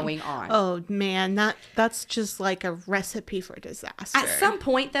that is going on. Oh man, that's just like a recipe for disaster. At some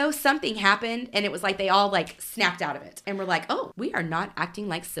point though, something happened, and it was like they all snapped out of it and were like, oh, we are not acting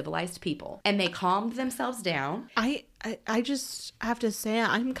like civilized people. And they calmed themselves down. I just have to say,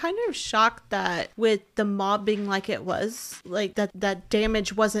 I'm kind of shocked that with the mob being like it was, like that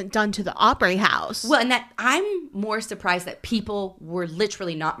damage wasn't done to the Opry House. Well, and that I'm more surprised that people were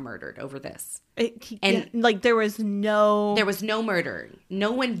literally not murdered over this. There was no murder.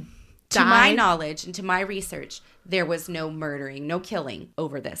 No one, to my knowledge and to my research, there was no murdering, no killing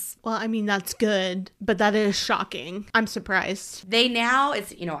over this. Well, I mean, that's good, but that is shocking. I'm surprised.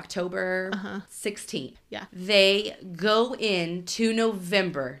 It's, October 16th. Yeah. They go into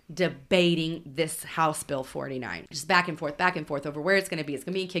November debating this House Bill 49. Just back and forth over where it's going to be. It's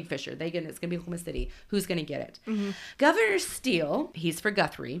going to be in Kingfisher. It's going to be Oklahoma City. Who's going to get it? Mm-hmm. Governor Steele, he's for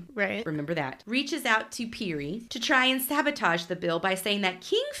Guthrie. Right. Remember that. Reaches out to Peary to try and sabotage the bill by saying that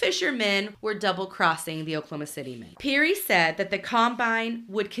Kingfisher men were double-crossing the Oklahoma City men. Peary said that the Combine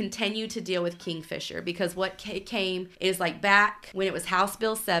would continue to deal with Kingfisher because what came is back when it was House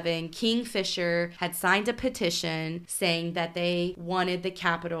Bill 7, Kingfisher had signed a petition saying that they wanted the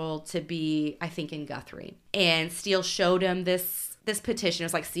capital to be, I think, in Guthrie. And Steele showed him this petition. It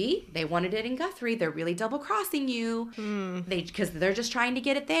was like, see, they wanted it in Guthrie. They're really double crossing you. Because they're just trying to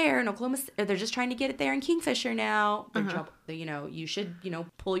get it there in Oklahoma. They're just trying to get it there in Kingfisher now. You should,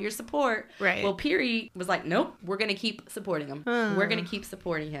 pull your support. Right. Well, Peary was like, nope, we're going to keep supporting him. We're going to keep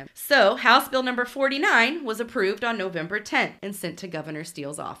supporting him. So House Bill number 49 was approved on November 10th and sent to Governor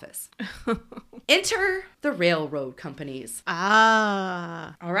Steele's office. Enter the railroad companies.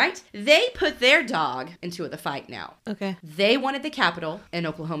 Ah. All right. They put their dog into the fight now. Okay. They wanted the capital in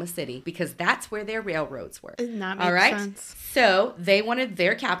Oklahoma City because that's where their railroads were. That makes sense. So they wanted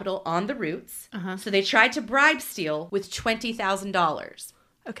their capital on the routes. So they tried to bribe Steele with $20,000.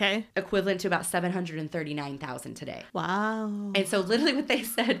 Okay. Equivalent to about $739,000 today. Wow. And so literally what they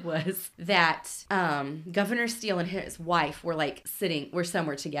said was that Governor Steele and his wife were were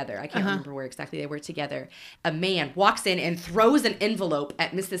somewhere together. I can't remember where exactly they were together. A man walks in and throws an envelope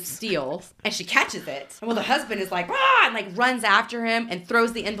at Mrs. Steele, and she catches it. And the husband is like, ah, and runs after him and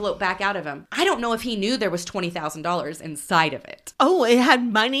throws the envelope back out of him. I don't know if he knew there was $20,000 inside of it. Oh, it had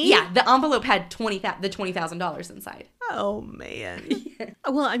money? Yeah, the envelope had the $20,000 inside. Oh, man. Yeah.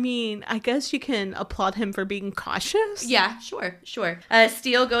 Well, I mean, I guess you can applaud him for being cautious. Yeah, sure.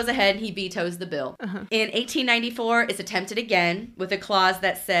 Steele goes ahead and he vetoes the bill. In 1894, it's attempted again with a clause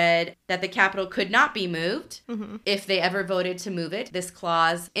that said that the capital could not be moved if they ever voted to move it. This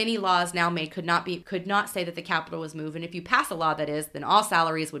clause, any laws now made could not say that the capital was moved. And if you pass a law that is, then all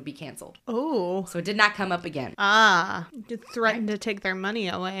salaries would be canceled. Oh. So it did not come up again. Ah, you threatened to take their money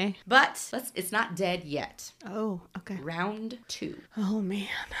away. But it's not dead yet. Oh, okay. Round 2. Oh, man.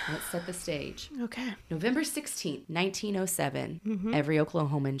 Let's set the stage. Okay. November 16th, 1907. Every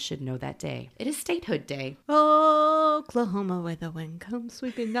Oklahoman should know that day. It is Statehood Day. Oklahoma, where the wind comes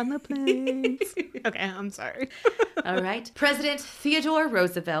sweeping down the plains. Okay, I'm sorry. All right. President Theodore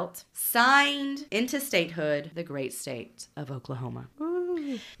Roosevelt signed into statehood the great state of Oklahoma.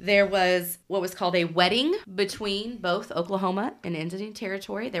 Ooh. There was what was called a wedding between both Oklahoma and Indian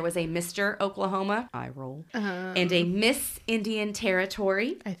Territory. There was a Mr. Oklahoma, eye roll, and a Miss Indian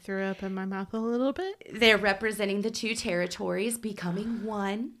Territory. I threw up in my mouth a little bit. They're representing the two territories becoming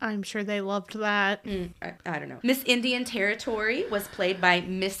one. I'm sure they loved that. I don't know. Miss Indian Territory was played by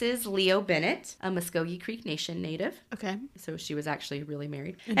Mrs. Leo Bennett, a Muskogee Creek Nation native. Okay. So she was actually really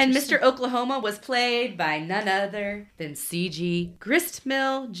married. And Mr. Oklahoma was played by none other than C.G. Grist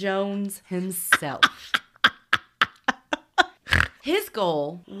Gristmill Jones himself. His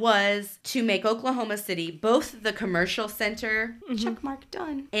goal was to make Oklahoma City both the commercial center, checkmark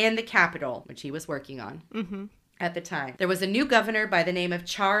done, and the capital, which he was working on at the time. There was a new governor by the name of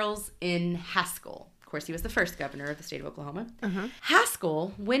Charles N. Haskell. Of course, he was the first governor of the state of Oklahoma.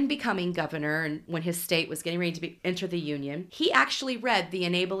 Haskell, when becoming governor and when his state was getting ready to enter the Union, he actually read the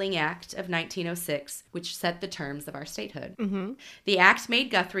Enabling Act of 1906, which set the terms of our statehood. The act made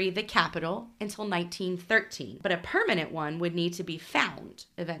Guthrie the capital until 1913, but a permanent one would need to be found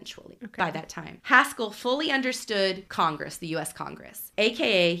eventually by that time. Haskell fully understood Congress, the U.S. Congress,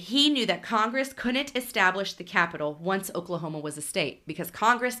 aka he knew that Congress couldn't establish the capital once Oklahoma was a state because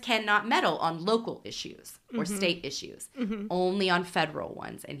Congress cannot meddle on local issues or state issues, only on federal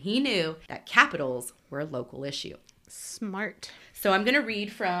ones. And he knew that capitals were a local issue. Smart. So I'm going to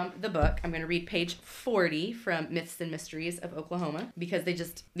read from the book. I'm going to read page 40 from Myths and Mysteries of Oklahoma because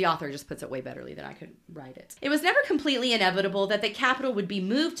the author just puts it way betterly than I could write it. It was never completely inevitable that the capital would be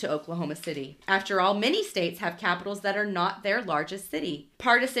moved to Oklahoma City. After all, many states have capitals that are not their largest city.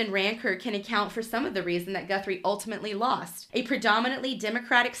 Partisan rancor can account for some of the reason that Guthrie ultimately lost. A predominantly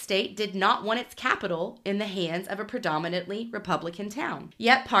Democratic state did not want its capital in the hands of a predominantly Republican town.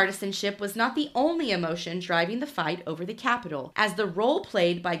 Yet partisanship was not the only emotion driving the fight over the capital, as the role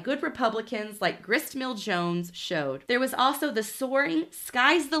played by good Republicans like Gristmill Jones showed. There was also the soaring,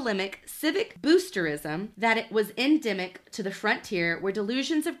 sky's the limit civic boosterism that it was endemic to the frontier, where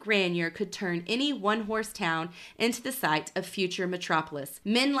delusions of grandeur could turn any one-horse town into the site of future metropolis.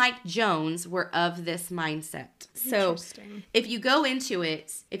 Men like Jones were of this mindset. So if you go into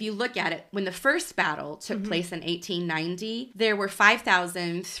it, if you look at it, when the first battle took place in 1890, there were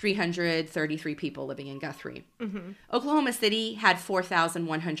 5,333 people living in Guthrie. Oklahoma City had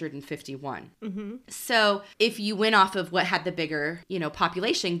 4,151. So if you went off of what had the bigger,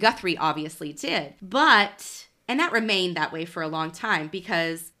 population, Guthrie obviously did. And that remained that way for a long time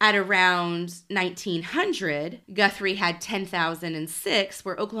because at around 1900, Guthrie had 10,006,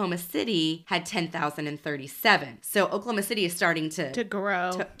 where Oklahoma City had 10,037. So Oklahoma City is starting to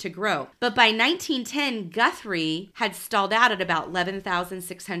grow. To grow. But by 1910, Guthrie had stalled out at about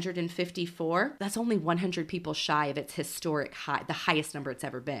 11,654. That's only 100 people shy of its historic high, the highest number it's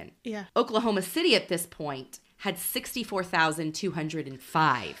ever been. Yeah. Oklahoma City at this point had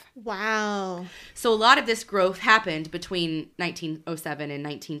 64,205. Wow. So a lot of this growth happened between 1907 and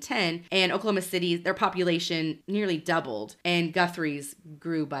 1910, and Oklahoma City, their population nearly doubled, and Guthrie's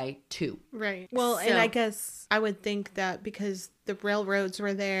grew by 2. Right. Well, and I guess I would think that because the railroads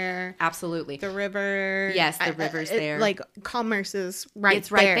were there. Absolutely. The river. Yes, the river's there. Like, commerce is right there.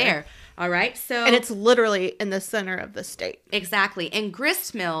 It's right there. All right. So, and it's literally in the center of the state. Exactly. And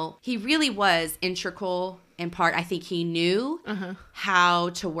Gristmill, he really was integral in part. I think he knew how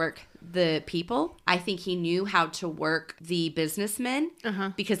to work the people. I think he knew how to work the businessmen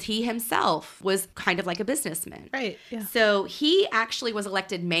because he himself was kind of like a businessman. Right. Yeah. So he actually was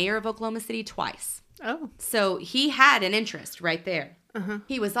elected mayor of Oklahoma City twice. Oh. So he had an interest right there.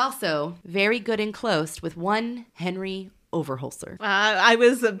 He was also very good and close with one Henry Overholser. I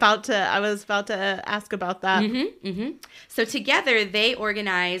was about to ask about that. So together they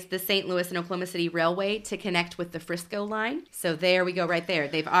organized the St. Louis and Oklahoma City Railway to connect with the Frisco line. So there we go right there.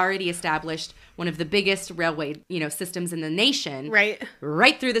 They've already established one of the biggest railway, systems in the nation.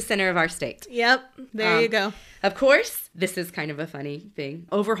 Right through the center of our state. Yep. There you go. Of course, this is kind of a funny thing.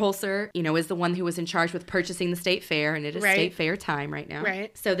 Overholser, is the one who was in charge with purchasing the state fair, and it is state fair time right now.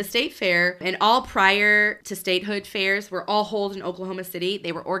 Right. So the state fair and all prior to statehood fairs were all held in Oklahoma City.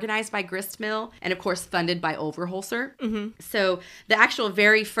 They were organized by Gristmill and, of course, funded by Overholser. So the actual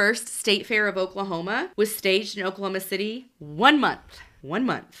very first state fair of Oklahoma was staged in Oklahoma City 1 month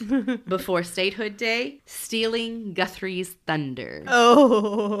before statehood day, stealing Guthrie's thunder.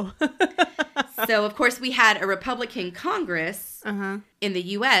 Oh. So, of course, we had a Republican Congress in the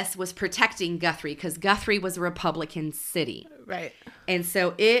U.S. was protecting Guthrie because Guthrie was a Republican city. Right. And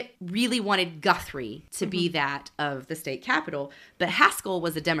so it really wanted Guthrie to be that of the state capital. But Haskell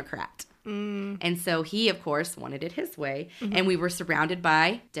was a Democrat. And so he, of course, wanted it his way. And we were surrounded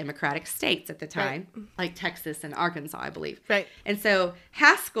by Democratic states at the time, like Texas and Arkansas, I believe. Right. And so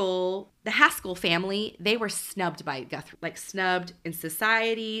the Haskell family, they were snubbed by Guthrie, like snubbed in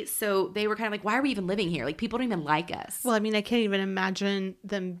society. So they were kind of like, why are we even living here? Like, people don't even like us. Well, I mean, I can't even imagine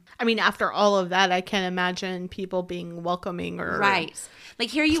them. I mean, after all of that, I can't imagine people being welcoming or like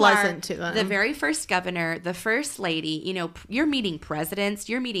here you pleasant are, to them. The very first governor, the first lady, you're meeting presidents,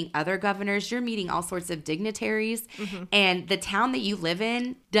 you're meeting other governors, you're meeting all sorts of dignitaries. And the town that you live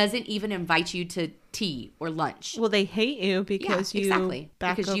in doesn't even invite you to tea or lunch. Well, they hate you because you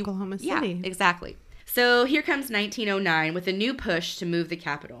back Oklahoma City. Yeah, exactly. So here comes 1909 with a new push to move the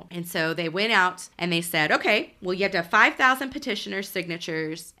capital. And so they went out and they said, okay, well, you have to have 5,000 petitioners'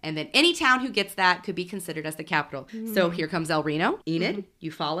 signatures, and then any town who gets that could be considered as the capital. So here comes El Reno, Enid,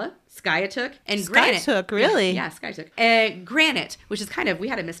 Eufaula, Skiatook, and Granite. Skiatook, really? Yeah, Skiatook. And Granite, which is we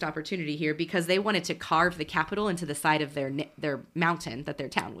had a missed opportunity here because they wanted to carve the capital into the side of their mountain that their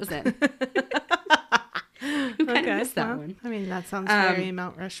town was in. Who kind of missed that one? I mean, that sounds very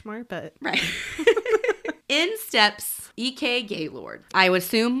Mount Rushmore, but... Right. In steps E.K. Gaylord. I would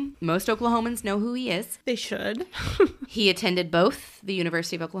assume most Oklahomans know who he is. They should. He attended both the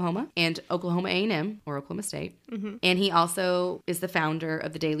University of Oklahoma and Oklahoma A&M, or Oklahoma State. Mm-hmm. And he also is the founder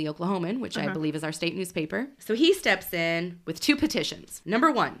of the Daily Oklahoman, which I believe is our state newspaper. So he steps in with 2 petitions.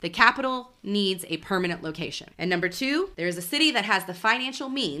 Number 1, the capital needs a permanent location. And number 2, there is a city that has the financial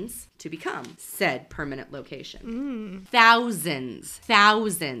means to become said permanent location. Thousands.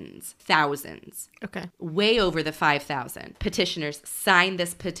 Okay. Way over the 5,000 petitioners signed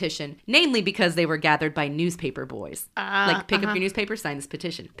this petition, namely because they were gathered by newspaper boys. Pick up your newspaper, sign this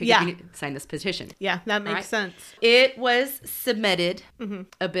petition. Sign this petition. Yeah, that makes sense. It was submitted,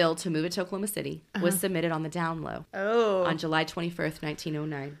 a bill to move it to Oklahoma City was submitted on the down low. Oh. On July 21st,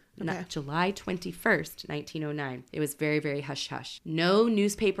 1909. Okay. Not July 21st, 1909. It was very, very hush-hush. No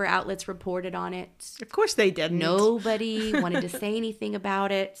newspaper outlets reported on it. Of course they didn't. Nobody wanted to say anything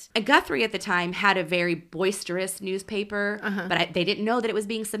about it. And Guthrie at the time had a very boisterous newspaper, but they didn't know that it was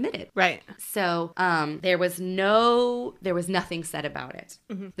being submitted. Right. So there was nothing said about it.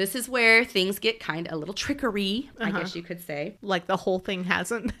 Mm-hmm. This is where things get kind of a little trickery, I guess you could say. Like the whole thing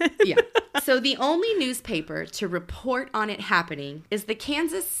hasn't. Yeah. So the only newspaper to report on it happening is the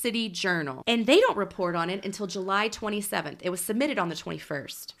Kansas City Journal. And they don't report on it until July 27th. It was submitted on the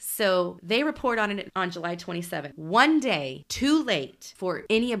 21st. So they report on it on July 27th. One day too late for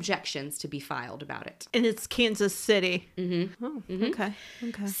any objections to be filed about it. And it's Kansas City. Mm-hmm. Oh, okay.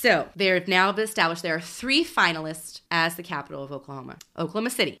 So they're now established. There are 3 finalists as the capital of Oklahoma. Oklahoma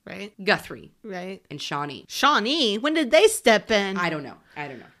City. Right. Guthrie. Right. And Shawnee. Shawnee? When did they step in? I don't know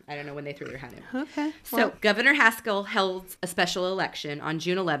when they threw their hat in. Okay. So Governor Haskell held a special election on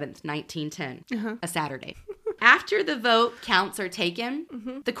June 11th, 1910, a Saturday. After the vote counts are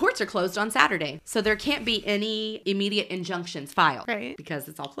taken, the courts are closed on Saturday. So there can't be any immediate injunctions filed. Right. Because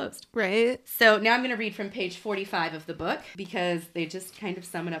it's all closed. Right. So now I'm going to read from page 45 of the book because they just kind of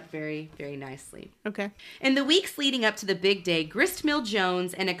sum it up very, very nicely. Okay. In the weeks leading up to the big day, Gristmill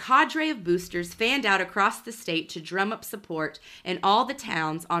Jones and a cadre of boosters fanned out across the state to drum up support in all the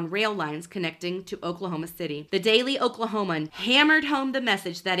towns on rail lines connecting to Oklahoma City. The Daily Oklahoman hammered home the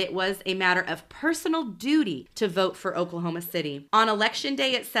message that it was a matter of personal duty to vote for Oklahoma City. On election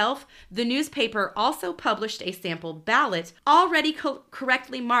day itself, the newspaper also published a sample ballot already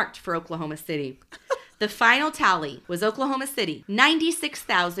correctly marked for Oklahoma City. The final tally was Oklahoma City,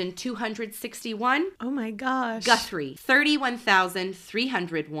 96,261. Oh my gosh. Guthrie,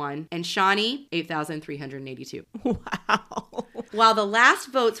 31,301. And Shawnee, 8,382. Wow. While the last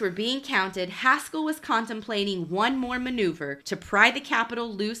votes were being counted, Haskell was contemplating one more maneuver to pry the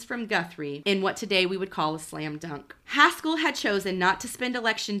capital loose from Guthrie in what today we would call a slam dunk. Haskell had chosen not to spend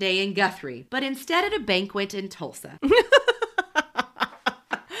Election Day in Guthrie, but instead at a banquet in Tulsa.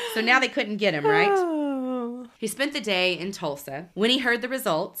 So now they couldn't get him, right? He spent the day in Tulsa. When he heard the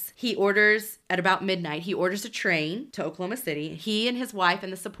results, at about midnight, he orders a train to Oklahoma City. He and his wife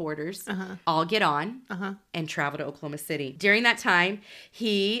and the supporters all get on and travel to Oklahoma City. During that time,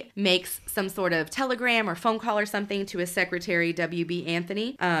 he makes some sort of telegram or phone call or something to his secretary, W.B.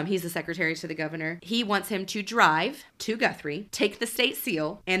 Anthony. He's the secretary to the governor. He wants him to drive to Guthrie, take the state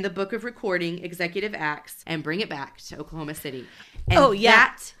seal and the book of recording executive acts, and bring it back to Oklahoma City. And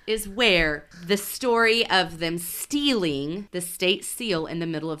that is where the story of them stealing the state seal in the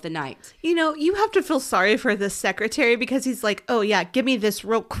middle of the night. You know, you have to feel sorry for the secretary because he's like, oh yeah, give me this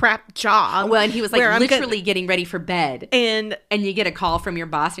real crap job. Well, and he was like literally getting ready for bed. And you get a call from your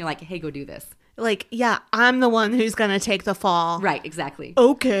boss and you're like, hey, go do this. Like, yeah, I'm the one who's going to take the fall. Right, exactly.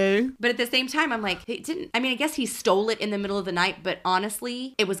 Okay. But at the same time, I'm like, I guess he stole it in the middle of the night, but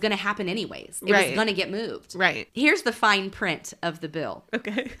honestly, it was going to happen anyways. It was going to get moved. Right. Here's the fine print of the bill.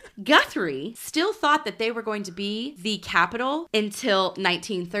 Okay. Guthrie still thought that they were going to be the capital until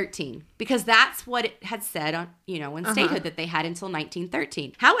 1913. Because that's what it had said on, in statehood that they had until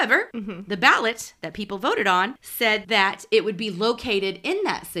 1913. However, the ballot that people voted on said that it would be located in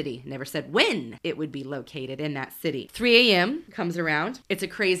that city. Never said when when it would be located in that city. 3 a.m. comes around. It's a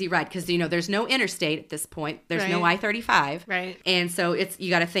crazy ride because, there's no interstate at this point. There's no I-35. Right. And so you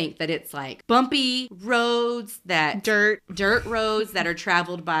got to think that it's like bumpy roads, dirt roads that are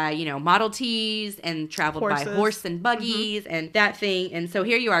traveled by, Model Ts and traveled by horse and buggies and that thing. And so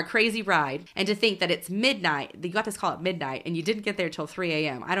here you are, crazy ride. And to think that it's midnight, you got to call it midnight, and you didn't get there till 3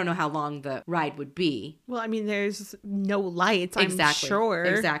 a.m. I don't know how long the ride would be. Well, there's no lights, I'm sure.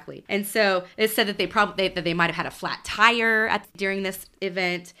 Exactly. And so it said that they might have had a flat tire during this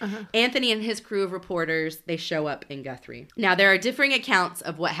event. Anthony and his crew of reporters, they show up in Guthrie. Now, there are differing accounts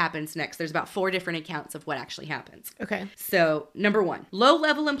of what happens next. There's about 4 different accounts of what actually happens. Okay. So, number 1,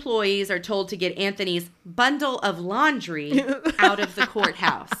 low-level employees are told to get Anthony's bundle of laundry out of the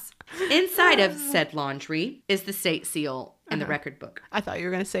courthouse. Inside of said laundry is the state seal and the record book. I thought you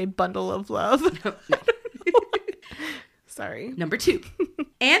were going to say bundle of love. No. Sorry. Number 2,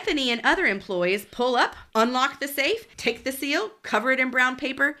 Anthony and other employees pull up, unlock the safe, take the seal, cover it in brown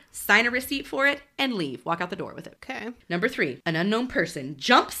paper, sign a receipt for it, and leave. Walk out the door with it. Okay. Number 3, an unknown person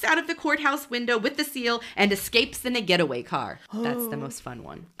jumps out of the courthouse window with the seal and escapes in a getaway car. That's the most fun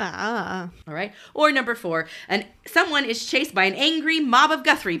one. All right. Or number 4, someone is chased by an angry mob of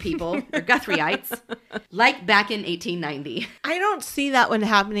Guthrie people, or Guthrie'ites, like back in 1890. I don't see that one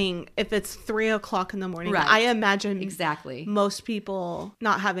happening if it's 3 o'clock in the morning. Right. I imagine exactly most people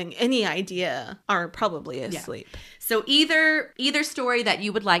not having any idea are probably asleep. Yeah. So either story that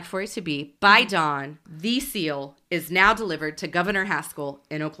you would like for it to be, by dawn, the seal is now delivered to Governor Haskell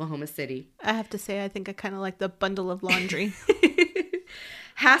in Oklahoma City. I have to say, I think I kind of like the bundle of laundry.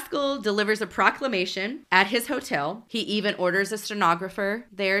 Haskell delivers a proclamation at his hotel. He even orders a stenographer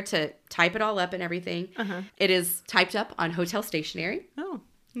there to type it all up and everything. It is typed up on hotel stationery. Oh.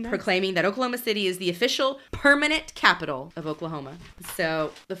 Nice. Proclaiming that Oklahoma City is the official permanent capital of Oklahoma.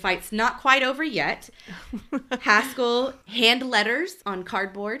 So the fight's not quite over yet. Haskell hand letters on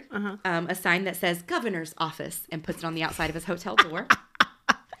cardboard, a sign that says Governor's Office, and puts it on the outside of his hotel door.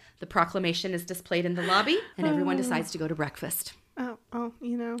 The proclamation is displayed in the lobby, and everyone decides to go to breakfast.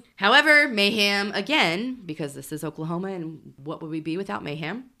 However, mayhem again, because this is Oklahoma, and what would we be without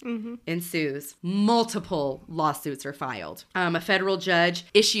mayhem, ensues. Multiple lawsuits are filed. A federal judge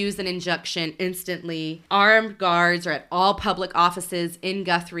issues an injunction instantly. Armed guards are at all public offices in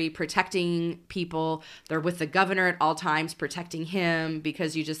Guthrie protecting people. They're with the governor at all times protecting him,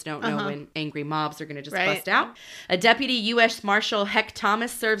 because you just don't know when angry mobs are going to just bust out. A deputy U.S. Marshal Heck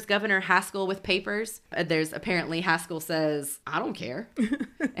Thomas serves Governor Haskell with papers. There's apparently Haskell says, I don't care.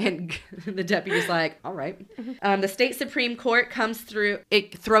 And the deputy's like, all right. The state Supreme Court comes through.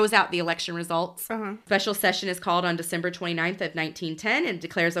 It throws out the election results. Special session is called on December 29th of 1910 and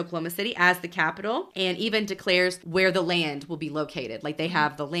declares Oklahoma City as the capital, and even declares where the land will be located. Like, they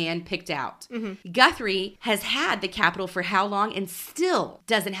have the land picked out. Guthrie has had the capital for how long, and still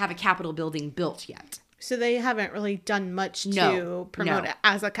doesn't have a Capitol building built yet. So they haven't really done much to promote it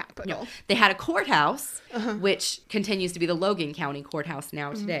as a capital. No. They had a courthouse, which continues to be the Logan County Courthouse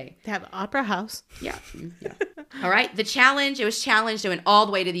now today. They have an opera house. Yeah. All right. It was challenged. It went all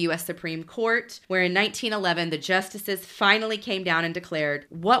the way to the U.S. Supreme Court, where in 1911, the justices finally came down and declared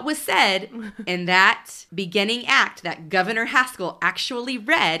what was said in that beginning act that Governor Haskell actually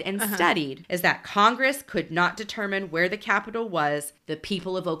read and studied is that Congress could not determine where the capital was. The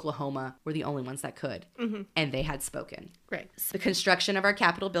people of Oklahoma were the only ones that could. And they had spoken. Right. The construction of our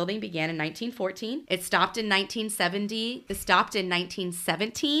Capitol building began in 1914. It stopped in 1970. It stopped in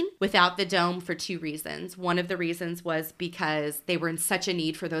 1917 without the dome for 2 reasons. One of the reasons was because they were in such a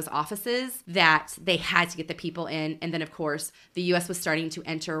need for those offices that they had to get the people in. And then, of course, the U.S. was starting to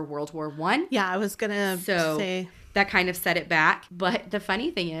enter World War I. Yeah, I was going to say... That kind of set it back. But the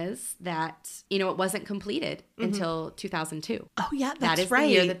funny thing is that, it wasn't completed until 2002. Oh, yeah, that's right. That is the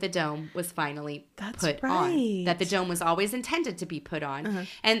year that the dome was finally put on. That the dome was always intended to be put on.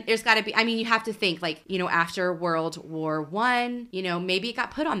 And there's got to be, you have to think, after World War I, maybe it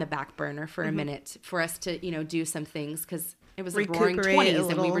got put on the back burner for a minute for us to, do some things, because it was the roaring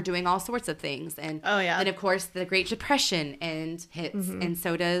 20s, and we were doing all sorts of things. And then, of course, the Great Depression hits, and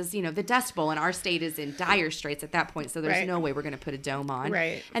so does, the Dust Bowl. And our state is in dire straits at that point, so there's no way we're going to put a dome on.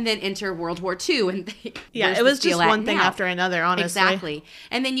 Right. And then enter World War II. And it was just one thing after another, honestly. Exactly.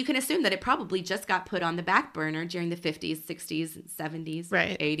 And then you can assume that it probably just got put on the back burner during the 50s, 60s, 70s,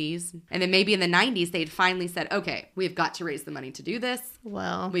 80s. And then maybe in the 90s, they'd finally said, okay, we've got to raise the money to do this.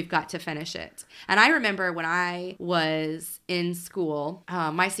 Well, we've got to finish it. And I remember when I was in school,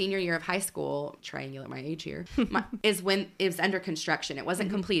 my senior year of high school, triangulate my age here, is when it was under construction. It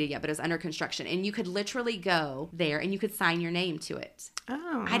wasn't completed yet, but it was under construction. And you could literally go there and you could sign your name to it.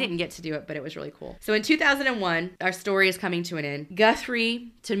 Oh. I didn't get to do it, but it was really cool. So in 2001, our story is coming to an end.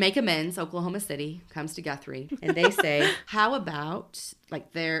 Guthrie, to make amends, Oklahoma City comes to Guthrie, and they say, how about,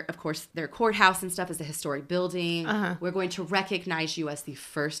 like, their courthouse and stuff is a historic building. We're going to recognize you as the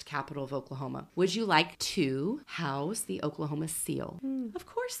first capital of Oklahoma. Would you like to house the Oklahoma seal? Of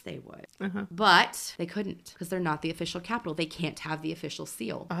course they would. But they couldn't, because they're not the official capital. They can't have the official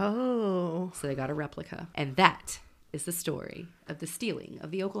seal. Oh. So they got a replica. And that is the story of the stealing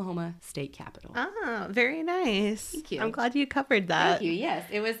of the Oklahoma State Capitol. Oh, very nice. Thank you. I'm glad you covered that. Thank you. Yes,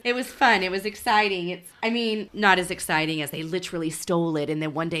 it was fun. It was exciting. Not as exciting as they literally stole it, and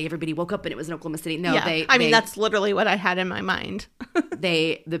then one day everybody woke up and it was in Oklahoma City. No, yeah. That's literally what I had in my mind.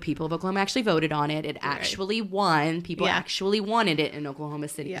 The people of Oklahoma actually voted on it. It actually won. People actually wanted it in Oklahoma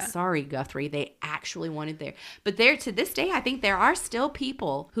City. Yeah. Sorry, Guthrie. They actually wanted there. But there, to this day, I think there are still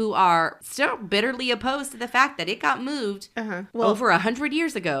people who are still bitterly opposed to the fact that it got moved over 100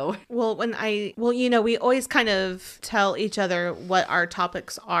 years ago. Well, we always kind of tell each other what our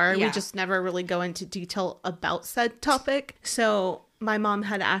topics are. Yeah. We just never really go into detail about said topic. So my mom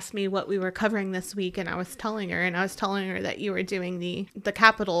had asked me what we were covering this week, and I was telling her that you were doing the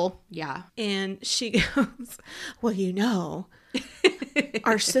Capitol. Yeah. And she goes, well,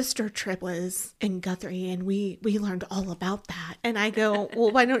 our sister trip was in Guthrie, and we learned all about that. And I go,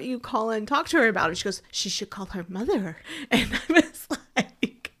 well, why don't you call and talk to her about it? She goes, she should call her mother. And I was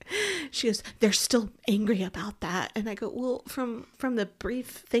like, she goes, they're still angry about that. And I go, well, from the brief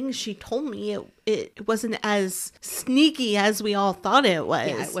things she told me, it wasn't as sneaky as we all thought it was.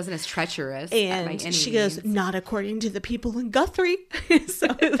 Yeah, it wasn't as treacherous. And she goes, not according to the people in Guthrie. So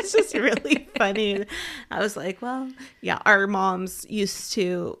it was just really funny. I was like, well, yeah, our moms used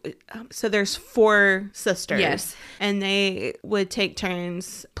to. So there's 4 sisters. Yes. And they would take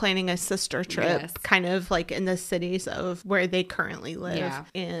turns planning a sister trip, kind of like in the cities of where they currently live. Yeah.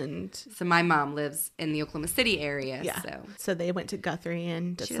 And so my mom lives in the Oklahoma City area. Yeah. So they went to Guthrie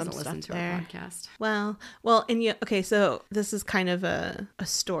and did some stuff there. She doesn't listen to our podcast. Well, and okay, so this is kind of a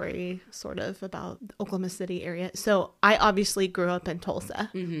story sort of about the Oklahoma City area. So I obviously grew up in Tulsa,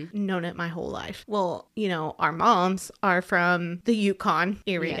 known it my whole life. Well, our moms are from the Yukon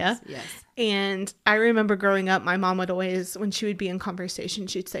area. Yes. And I remember growing up, my mom would always, when she would be in conversation,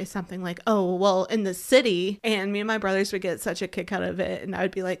 she'd say something like, oh, well, in the city. And me and my brothers would get such a kick out of it. And I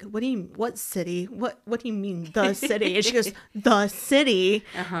would be like, what city? What do you mean the city? And she goes, the city.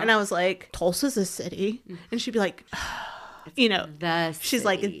 And I was like, Tulsa's a city. And she'd be like, the city. She's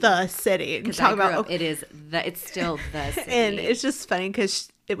like, the city. And talk about it's still the city. And it's just funny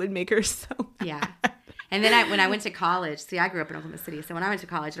because it would make her so mad. Yeah. And then when I went to college, I grew up in Oklahoma City. So when I went to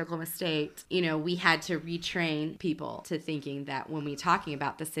college at Oklahoma State, we had to retrain people to thinking that when we talking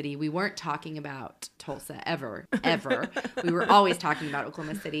about the city, we weren't talking about Tulsa ever. We were always talking about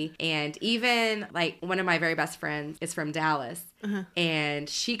Oklahoma City. And even like one of my very best friends is from Dallas. And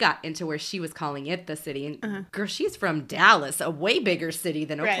she got into where she was calling it the city. And girl, she's from Dallas, a way bigger city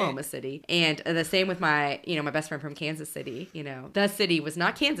than Oklahoma City. And the same with my best friend from Kansas City. The city was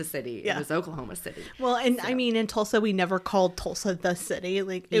not Kansas City. Yeah. It was Oklahoma City. Well, and so. I mean, in Tulsa, we never called Tulsa the city.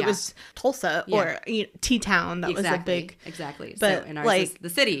 Like, it was Tulsa or T-Town. That was a big... Exactly. But, so, and ours like, is the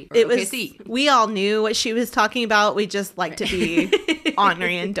city. It OK was... State. We all knew what she was talking about. We just like to be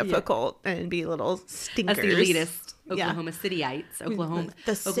ornery and difficult and be little stinkers. As the elitist. Oklahoma Cityites,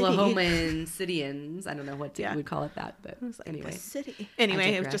 Oklahomans, Cityans. I don't know what we would call it that, but anyway. The city.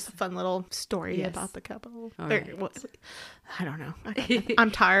 Anyway, it was just a fun little story about the Capitol. Right. I don't know.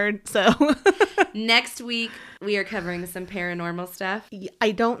 I'm tired, so. Next week, we are covering some paranormal stuff.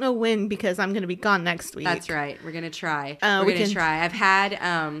 I don't know when because I'm going to be gone next week. That's right. We're going to try.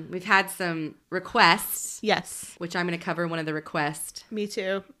 We've had some requests. Yes. Which I'm going to cover one of the requests. Me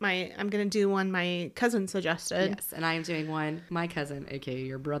too. I'm going to do one my cousin suggested. Yes. And I am doing one my cousin, aka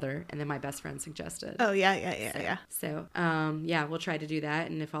your brother, and then my best friend suggested. Oh, yeah. So, we'll try to do that.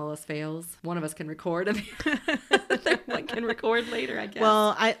 And if all else fails, one of us can record. One can record later, I guess.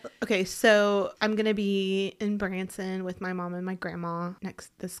 Well, so I'm going to be in Branson with my mom and my grandma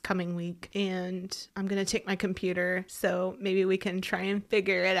this coming week. And I'm going to take my computer. So maybe we can try and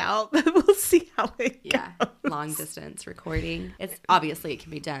figure it out. But we'll see how it goes. Long distance recording. It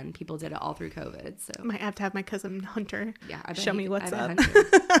can be done. People did it all through COVID. So I might have to have my cousin Hunter show me what's up.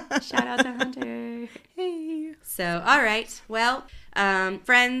 Shout out to Hunter. Hey. So, all right. Well,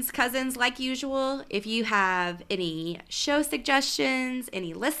 friends, cousins, like usual, if you have any show suggestions,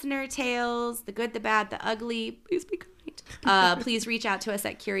 any listener tales, the good, the bad, the ugly, please be kind. Please reach out to us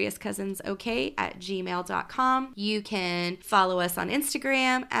at curiouscousinsok@gmail.com. You can follow us on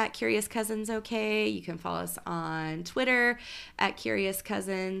Instagram at curiouscousinsok. You can follow us on Twitter at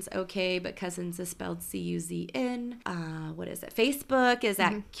curiouscousins, but cousins is spelled C-U-Z-N. What is it? Facebook is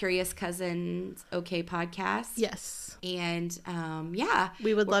at Curious Cousins OK Podcast. Yes. And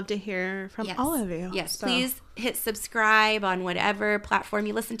we would love to hear from all of you. Yes, so. Please hit subscribe on whatever platform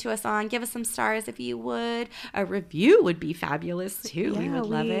you listen to us on. Give us some stars if you would. A review would be fabulous too. We would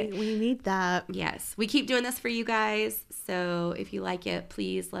love it. We need that. Yes, we keep doing this for you guys. So if you like it,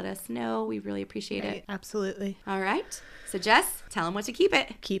 please let us know. We really appreciate it. Absolutely. All right. So Jess, tell them what to keep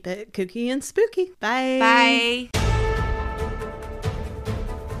it. Keep it kooky and spooky. Bye. Bye.